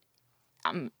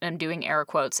I'm doing air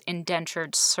quotes,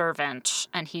 indentured servant,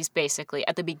 and he's basically,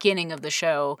 at the beginning of the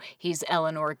show, he's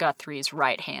Eleanor Guthrie's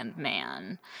right-hand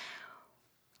man.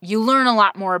 You learn a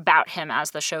lot more about him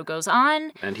as the show goes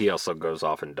on. And he also goes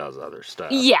off and does other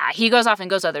stuff. Yeah, he goes off and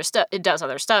does other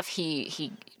stuff.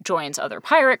 He joins other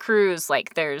pirate crews.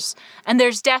 There's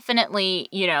definitely,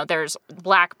 there's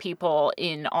black people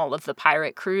in all of the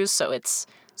pirate crews, so it's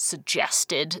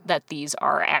suggested that these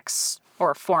are ex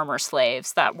or former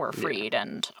slaves that were freed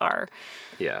and are...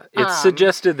 Yeah, it's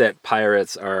suggested that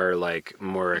pirates are,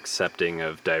 more accepting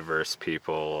of diverse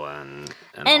people and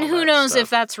who knows if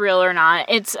that's real or not.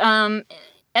 It's, don't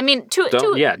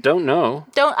know.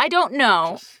 I don't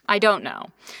know.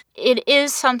 It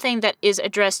is something that is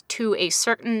addressed to a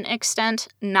certain extent,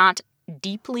 not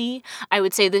deeply. I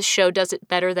would say this show does it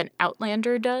better than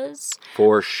Outlander does.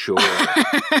 For sure.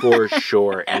 For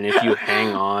sure. And if you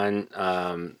hang on...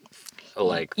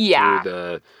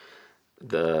 through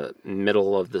the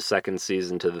middle of the second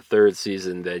season to the third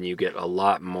season, then you get a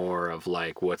lot more of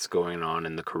what's going on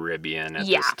in the Caribbean at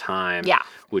this time,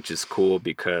 which is cool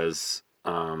because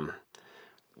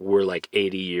we're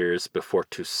 80 years before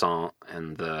Toussaint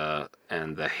and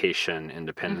the Haitian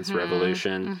independence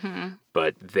revolution,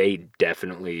 but they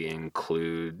definitely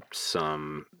include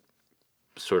some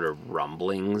sort of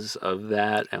rumblings of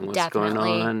that and what's going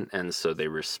on, and so they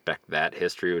respect that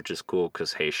history, which is cool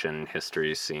because Haitian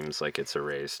history seems like it's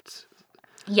erased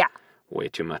way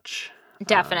too much.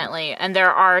 Definitely. And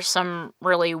there are some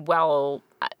really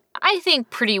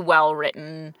pretty well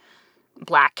written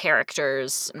black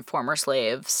characters and former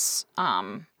slaves.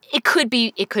 It could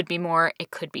be more,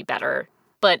 it could be better,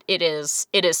 but it is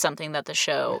something that the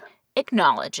show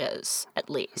acknowledges at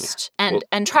least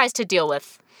and tries to deal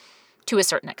with to a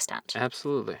certain extent.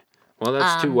 Absolutely. Well,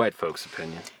 that's two white folks'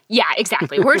 opinion. Yeah,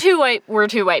 exactly. We're two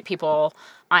white people.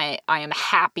 I am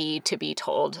happy to be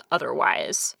told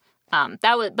otherwise.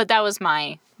 That was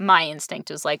my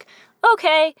instinct, was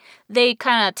okay, they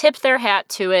kind of tipped their hat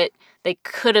to it. They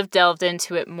could have delved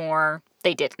into it more.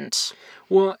 They didn't.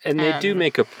 Well, and they do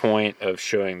make a point of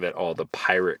showing that all the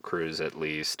pirate crews, at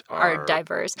least, are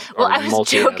diverse. Well, I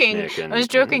was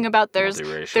joking about there's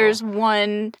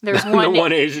one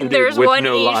one Asian dude with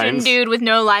no lines. Dude with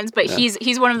no lines, but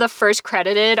he's one of the first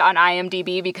credited on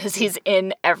IMDb because he's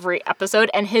in every episode,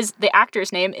 and the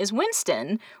actor's name is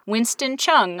Winston. Winston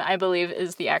Chung, I believe,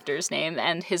 is the actor's name,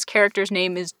 and his character's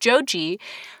name is Joji.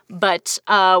 But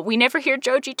we never hear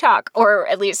Joji talk, or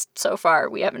at least so far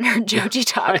we haven't heard Joji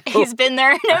talk. He's been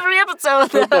there in every episode,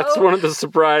 though. That's one of the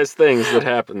surprise things that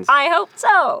happens. I hope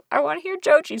so. I want to hear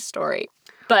Joji's story.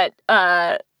 But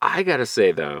I gotta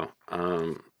say though,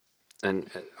 and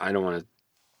I don't want to.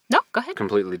 No, go ahead.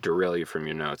 Completely derail you from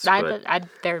your notes.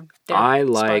 They're I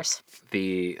like sparse.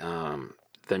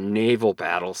 The naval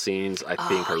battle scenes, I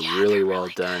think, are really well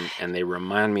done, and they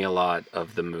remind me a lot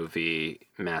of the movie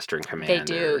Master and Commander. They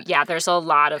do. Yeah, there's a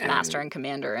lot of Master and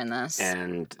Commander in this.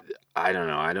 And I don't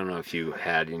know if you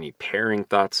had any pairing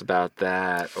thoughts about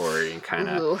that or any kind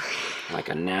of like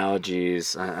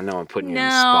analogies. I know I'm putting you on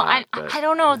the spot. No, I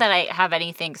don't know that I have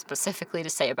anything specifically to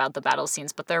say about the battle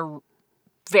scenes, but they're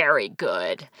very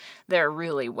good. They're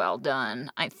really well done,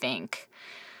 I think.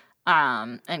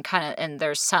 And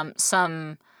there's some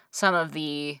of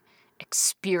the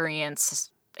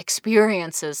experiences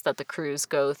that the crews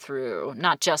go through,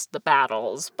 not just the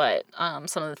battles, but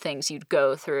some of the things you'd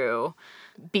go through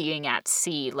being at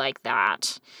sea like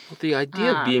that. Well, the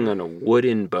idea of being on a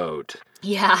wooden boat.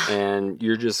 Yeah. And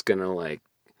you're just gonna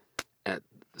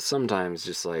sometimes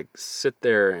just sit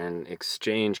there and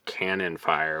exchange cannon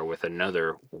fire with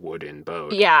another wooden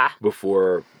boat. Yeah.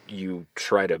 Before you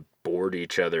try to board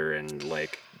each other and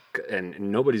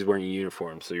nobody's wearing a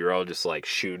uniform, so you're all just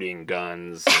shooting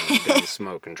guns and gun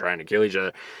smoke and trying to kill each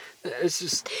other. It's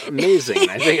just amazing.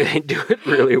 I think they do it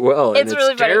really well. It's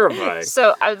really terrifying. Funny.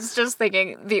 So I was just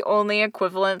thinking the only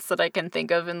equivalence that I can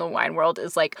think of in the wine world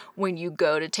is when you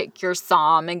go to take your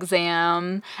SOM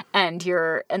exam and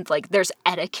there's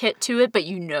etiquette to it, but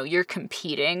you're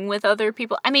competing with other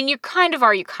people. I mean, you kind of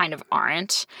are, you kind of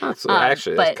aren't.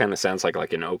 That kind of sounds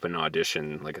like an open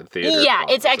audition, like a theater. Yeah,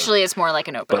 it's more like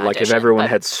an open audition. But if everyone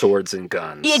had swords and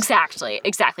guns. Exactly.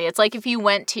 It's like if you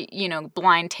went to,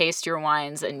 blind taste your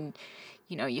wines and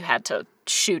you had to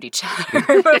shoot each other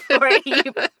before you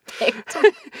picked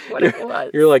what it was.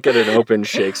 You're at an open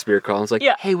Shakespeare call. It's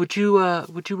hey, would you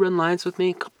run lines with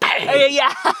me? Bang!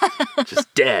 Yeah.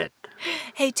 Just dead.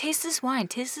 Hey, taste this wine.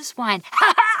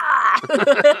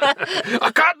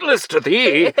 A cutlass to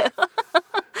thee.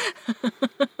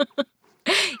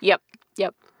 Yep.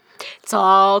 It's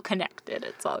all connected.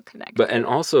 But and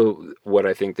also what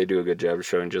I think they do a good job of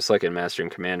showing, just like in Master and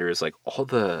Commander, is all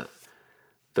the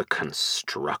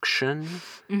construction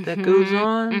that goes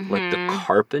on, the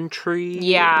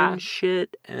carpentry and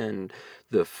shit, and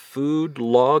the food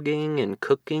logging and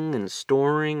cooking and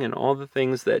storing and all the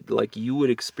things that you would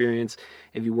experience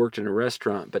if you worked in a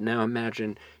restaurant. But now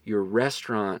imagine your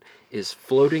restaurant is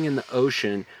floating in the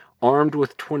ocean, armed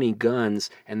with 20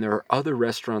 guns, and there are other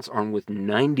restaurants armed with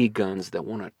 90 guns that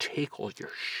want to take all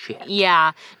your shit.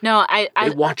 Yeah. No,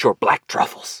 They want your black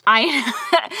truffles.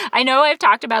 I know I've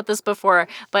talked about this before,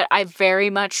 but I very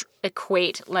much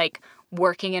equate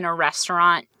working in a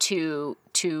restaurant to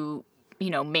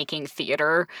making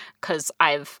theater, because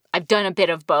I've done a bit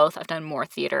of both. I've done more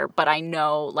theater, but I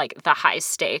know the high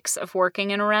stakes of working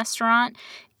in a restaurant.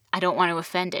 I don't want to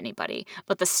offend anybody,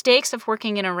 but the stakes of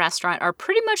working in a restaurant are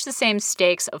pretty much the same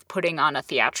stakes of putting on a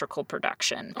theatrical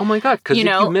production. Oh my God, because if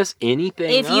you mess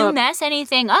anything up... you mess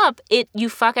anything up, you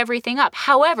fuck everything up.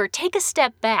 However, take a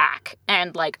step back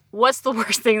and, what's the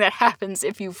worst thing that happens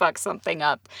if you fuck something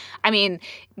up? I mean,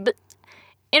 but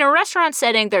in a restaurant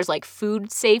setting, there's food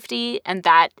safety, and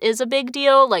that is a big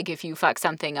deal. If you fuck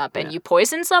something up and you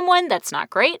poison someone, that's not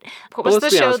great.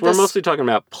 Let's be honest, we're mostly talking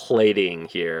about plating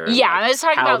here. Yeah, I was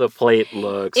talking how about the plate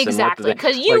looks. Exactly,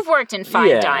 because you've worked in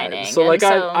fine dining. So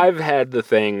I've had the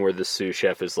thing where the sous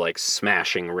chef is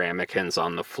smashing ramekins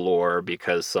on the floor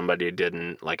because somebody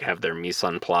didn't have their mise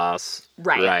en place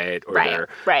right,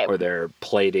 or their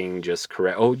plating just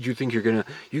correct. Oh, you think you're gonna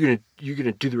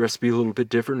do the recipe a little bit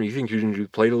different, or you think you're gonna do the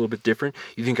plate a little bit different?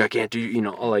 You think I can't do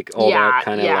that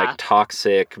kind of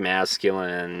toxic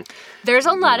masculine. There's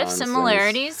a lot of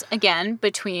similarities again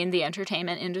between the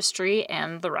entertainment industry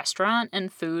and the restaurant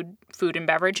and food and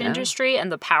beverage industry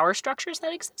and the power structures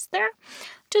that exist there.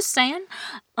 Just saying.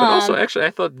 But also, actually, I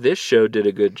thought this show did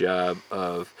a good job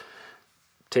of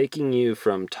taking you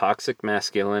from toxic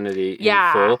masculinity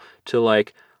in full to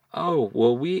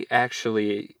we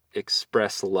actually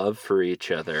express love for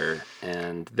each other,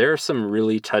 and there are some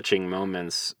really touching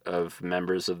moments of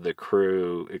members of the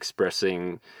crew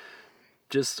expressing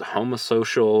just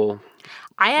homosocial,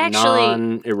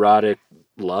 non-erotic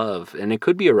love. And it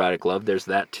could be erotic love. There's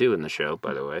that too in the show,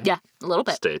 by the way. Yeah, a little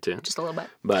bit. Stay tuned. Just a little bit.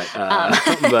 But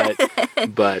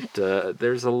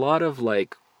there's a lot of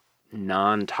like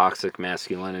non-toxic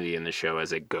masculinity in the show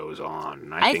as it goes on.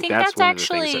 And I think that's one of the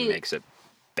things that makes it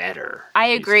better. I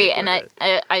agree, and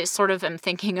I sort of am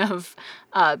thinking of,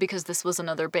 because this was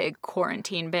another big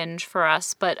quarantine binge for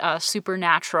us, but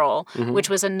Supernatural, which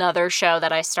was another show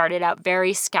that I started out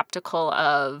very skeptical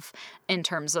of in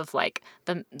terms of like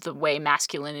the way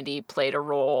masculinity played a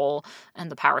role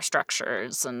and the power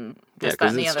structures and this, that,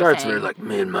 and the other thing. Yeah, because it starts with like,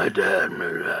 me and my dad.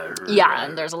 Yeah,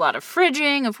 and there's a lot of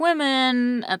fridging of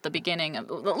women at the beginning.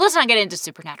 Let's not get into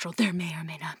Supernatural. There may or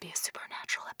may not be a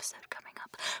Supernatural episode coming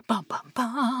up. Bum, bum,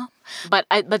 bum. But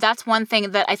that's one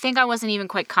thing that I think I wasn't even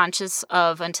quite conscious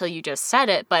of until you just said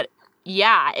it. But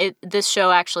yeah, this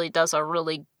show actually does a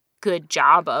really good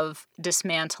job of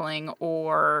dismantling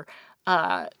or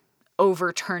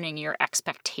overturning your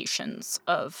expectations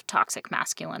of toxic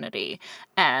masculinity.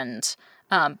 And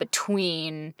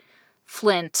between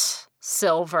Flint,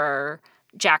 Silver,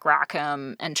 Jack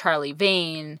Rackham, and Charlie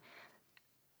Vane,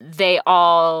 they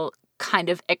all kind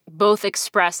of both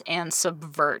express and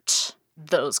subvert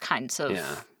those kinds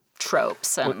of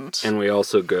tropes. And we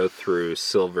also go through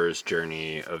Silver's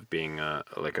journey of being a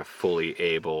fully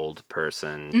abled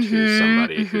person to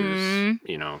somebody who's,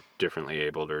 differently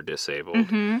abled or disabled.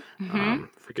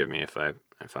 Forgive me if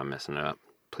I'm messing it up.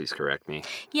 Please correct me.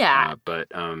 Yeah.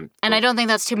 And I don't think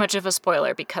that's too much of a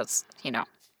spoiler because,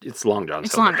 it's Long John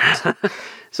Silver. Long John.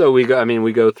 So we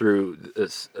go through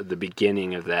the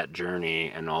beginning of that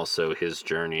journey and also his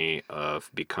journey of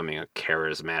becoming a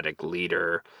charismatic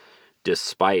leader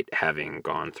despite having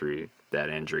gone through that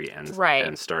injury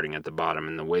and starting at the bottom.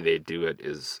 And the way they do it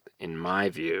is, in my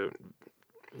view,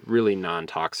 really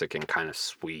non-toxic and kind of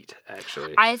sweet,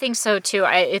 actually. I think so, too.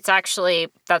 It's actually,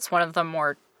 that's one of the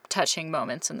more touching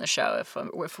moments in the show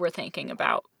if we're thinking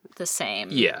about the same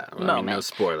moment. I mean, no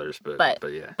spoilers, but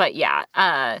yeah. But yeah,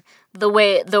 the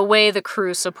way the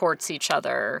crew supports each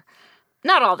other,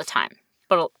 not all the time,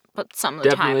 but some of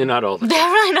the time. Definitely not all the time.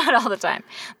 Definitely not all the time.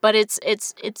 But it's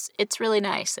really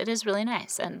nice. It is really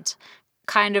nice and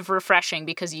kind of refreshing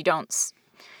because you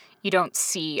don't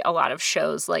see a lot of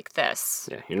shows like this.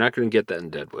 Yeah, you're not going to get that in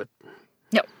Deadwood.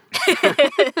 No.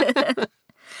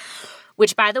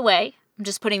 Which, by the way, I'm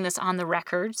just putting this on the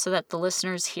record so that the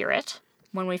listeners hear it.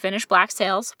 When we finish Black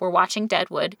Sails, we're watching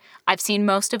Deadwood. I've seen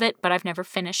most of it, but I've never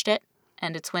finished it.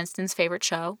 And it's Winston's favorite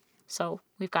show, so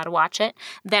we've got to watch it.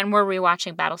 Then we're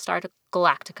rewatching Battlestar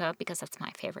Galactica because that's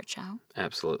my favorite show.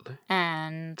 Absolutely.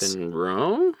 And then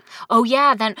Rome? Oh,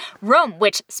 yeah, then Rome,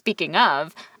 which, speaking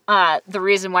of, the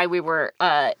reason why we were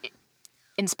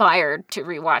inspired to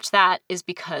rewatch that is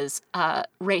because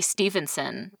Ray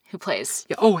Stevenson, who plays...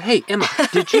 Yeah. Oh, hey, Emma,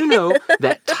 did you know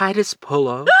that Titus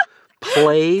Pullo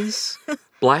plays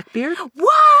Blackbeard?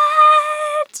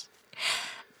 What?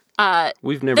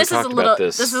 We've never talked about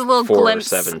this. This is a little 4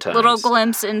 glimpse, or 7 times. Little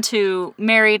glimpse into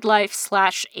married life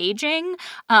 / aging.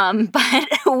 But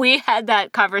we had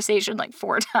that conversation like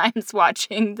 4 times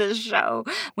watching this show.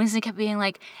 Winston kept being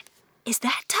like, "Is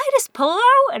that Titus Pullo?"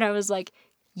 And I was like,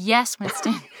 "Yes,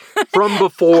 Winston." From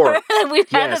before. We've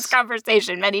had this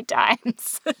conversation many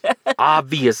times.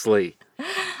 Obviously.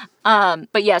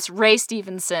 But yes, Ray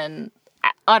Stevenson,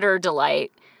 utter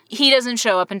delight. He doesn't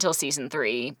show up until season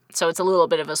 3, so it's a little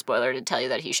bit of a spoiler to tell you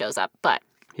that he shows up, but...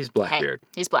 He's Blackbeard. Hey,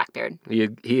 he's Blackbeard. He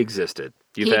existed.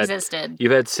 He existed.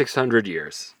 You've had 600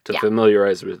 years to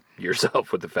familiarize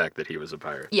yourself with the fact that he was a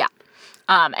pirate. Yeah.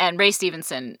 And Ray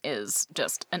Stevenson is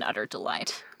just an utter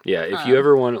delight. Yeah, if you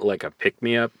ever want like a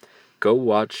pick-me-up, go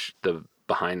watch the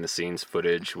behind-the-scenes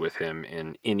footage with him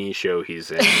in any show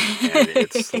he's in, and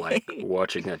it's like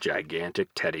watching a gigantic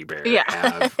teddy bear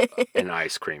have an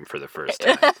ice cream for the first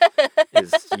time.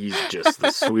 He's just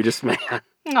the sweetest man.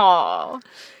 Aw.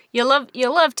 You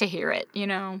love to hear it,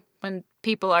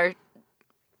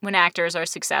 when actors are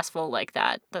successful like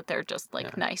that they're just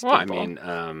like nice people. Well, I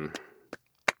mean,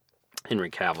 Henry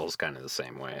Cavill's kind of the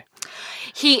same way.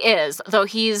 He is, though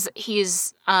he's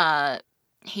just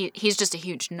a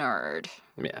huge nerd.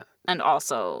 Yeah. And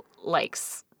also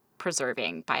likes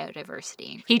preserving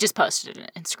biodiversity. He just posted an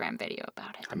Instagram video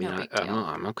about it. I mean, no big deal.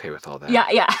 I'm okay with all that.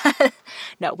 Yeah.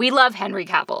 No, we love Henry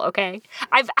Cavill, okay?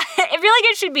 I feel like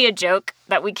it should be a joke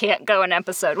that we can't go an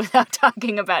episode without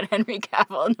talking about Henry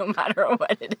Cavill, no matter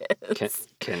what it is.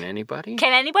 Can anybody?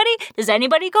 Can anybody? Does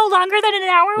anybody go longer than an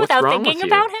hour without thinking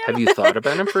about him? Have you thought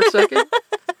about him for a second?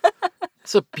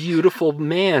 It's a beautiful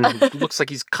man who looks like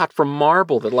he's cut from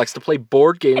marble that likes to play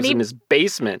board games in his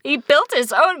basement. He built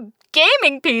his own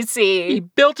gaming PC. He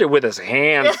built it with his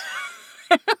hands.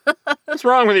 What's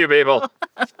wrong with you people?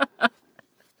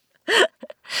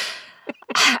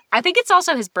 I think it's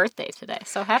also his birthday today,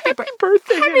 so happy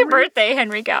birthday, birthday,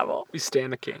 Henry Cavill. We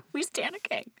stand a king. We stand a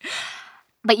king.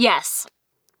 But yes,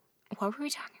 what were we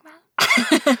talking about?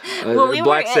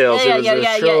 Black Sails. It was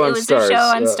a show on Stars. It was a show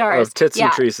on Stars. Of tits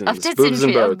and treasons. Of tits boobs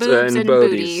and boats. boobs and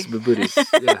booties. Booties.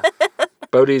 Yeah.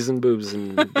 Boaties and boobs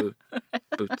and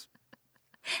boots.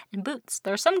 And boots.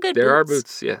 There are some good boots. There are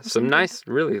boots, yeah. Some nice,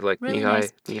 really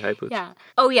knee-high boots. Yeah.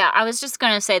 Oh, yeah. I was just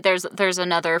going to say there's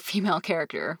another female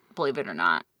character, believe it or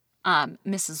not,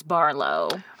 Mrs. Barlow.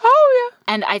 Oh, yeah.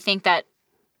 And I think that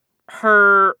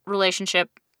her relationship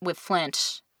with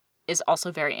Flint is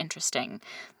also very interesting.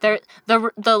 The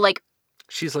like...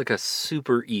 She's like a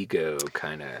super ego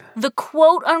kind of... The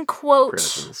quote-unquote...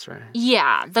 presence, right?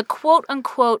 Yeah. The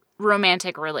quote-unquote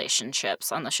romantic relationships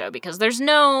on the show, because there's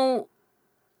no...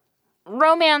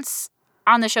 romance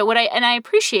on the show, and I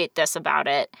appreciate this about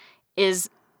it, is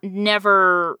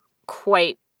never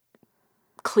quite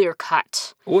clear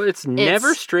cut. Well, it's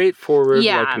never straightforward,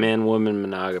 like man-woman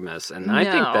monogamous, and I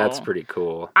think that's pretty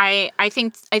cool. I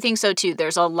think so too.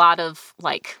 There's a lot of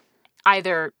like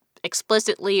either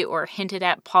explicitly or hinted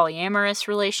at polyamorous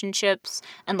relationships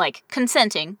and like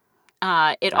consenting.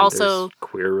 It also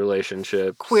queer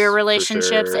relationships.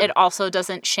 Sure. It also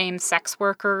doesn't shame sex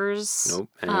workers. Nope.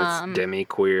 And it's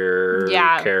demi-queer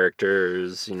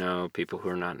characters, people who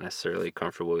are not necessarily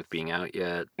comfortable with being out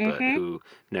yet, but who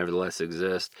nevertheless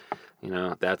exist.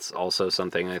 That's also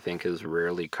something I think is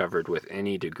rarely covered with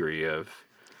any degree of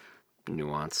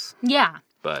nuance. Yeah.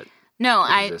 But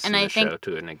I think show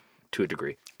to a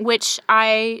degree. Which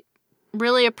I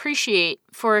really appreciate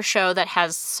for a show that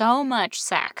has so much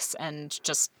sex and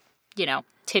just,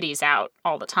 titties out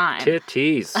all the time.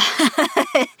 Titties.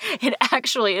 It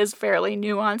actually is fairly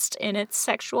nuanced in its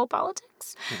sexual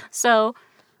politics. So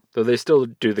they still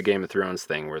do the Game of Thrones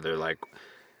thing where they're like,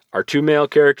 are two male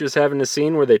characters having a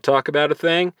scene where they talk about a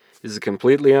thing? Is it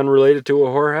completely unrelated to a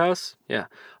whorehouse? Yeah.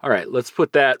 All right, let's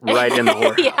put that right in the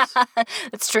whorehouse. Yeah,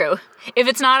 that's true. If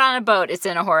it's not on a boat, it's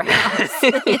in a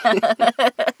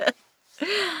whorehouse.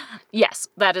 Yes,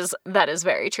 that is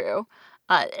very true.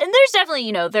 And there's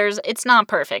definitely, it's not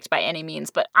perfect by any means,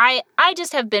 but I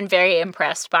just have been very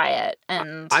impressed by it.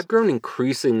 And I've grown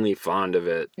increasingly fond of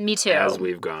it. Me too. As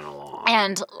we've gone along.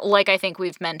 And like I think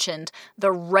we've mentioned,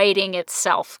 the writing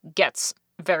itself gets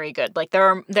very good. Like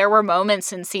there were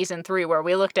moments in season 3 where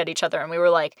we looked at each other and we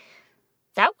were like,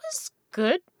 that was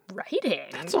good writing.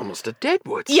 That's almost a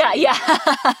Deadwood scene. Yeah.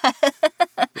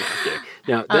 Okay.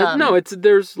 Now,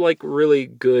 there's like really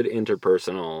good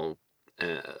interpersonal,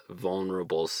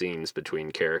 vulnerable scenes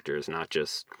between characters, not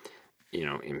just,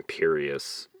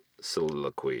 imperious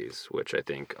soliloquies, which I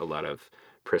think a lot of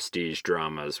prestige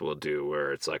dramas will do,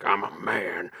 where it's like, I'm a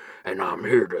man and I'm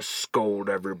here to scold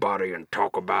everybody and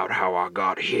talk about how I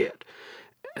got hit.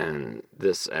 And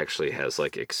this actually has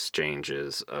like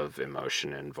exchanges of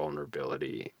emotion and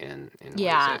vulnerability in ways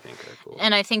I think are cool.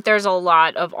 And I think there's a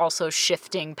lot of also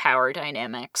shifting power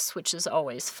dynamics, which is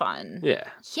always fun. Yeah.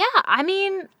 Yeah, I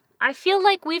mean, I feel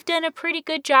like we've done a pretty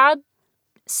good job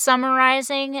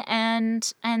summarizing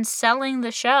and selling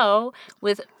the show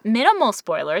with minimal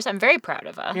spoilers. I'm very proud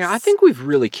of us. Yeah, I think we've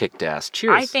really kicked ass.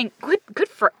 Cheers. I think good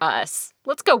for us.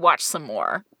 Let's go watch some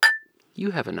more.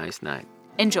 You have a nice night.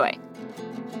 Enjoy.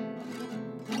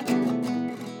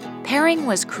 Pairing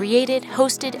was created,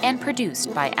 hosted, and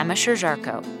produced by Emma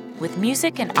Sherr-Ziarko, with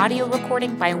music and audio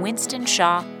recording by Winston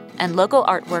Shaw and logo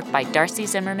artwork by Darcy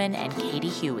Zimmerman and Katie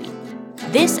Huey.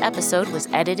 This episode was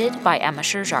edited by Emma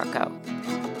Sherr-Ziarko.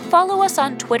 Follow us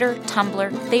on Twitter, Tumblr,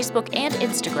 Facebook, and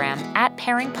Instagram at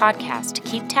Pairing Podcast to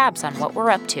keep tabs on what we're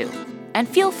up to. And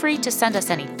feel free to send us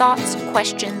any thoughts,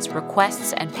 questions,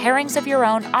 requests, and pairings of your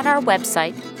own on our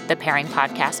website,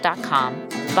 thepairingpodcast.com,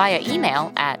 via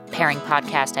email at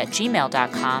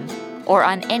pairingpodcast@gmail.com, or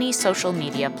on any social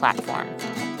media platform.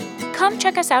 Come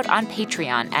check us out on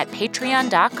Patreon at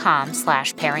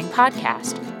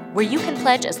patreon.com/pairingpodcast, where you can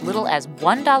pledge as little as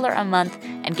 $1 a month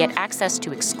and get access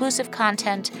to exclusive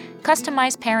content,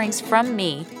 customized pairings from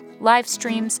me, live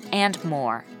streams, and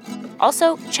more.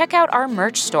 Also, check out our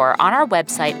merch store on our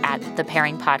website at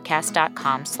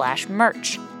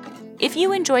thepairingpodcast.com/merch. If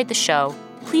you enjoyed the show,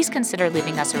 please consider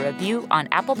leaving us a review on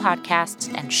Apple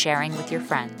Podcasts and sharing with your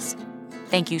friends.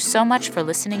 Thank you so much for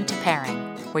listening to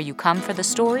Pairing, where you come for the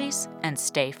stories and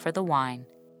stay for the wine.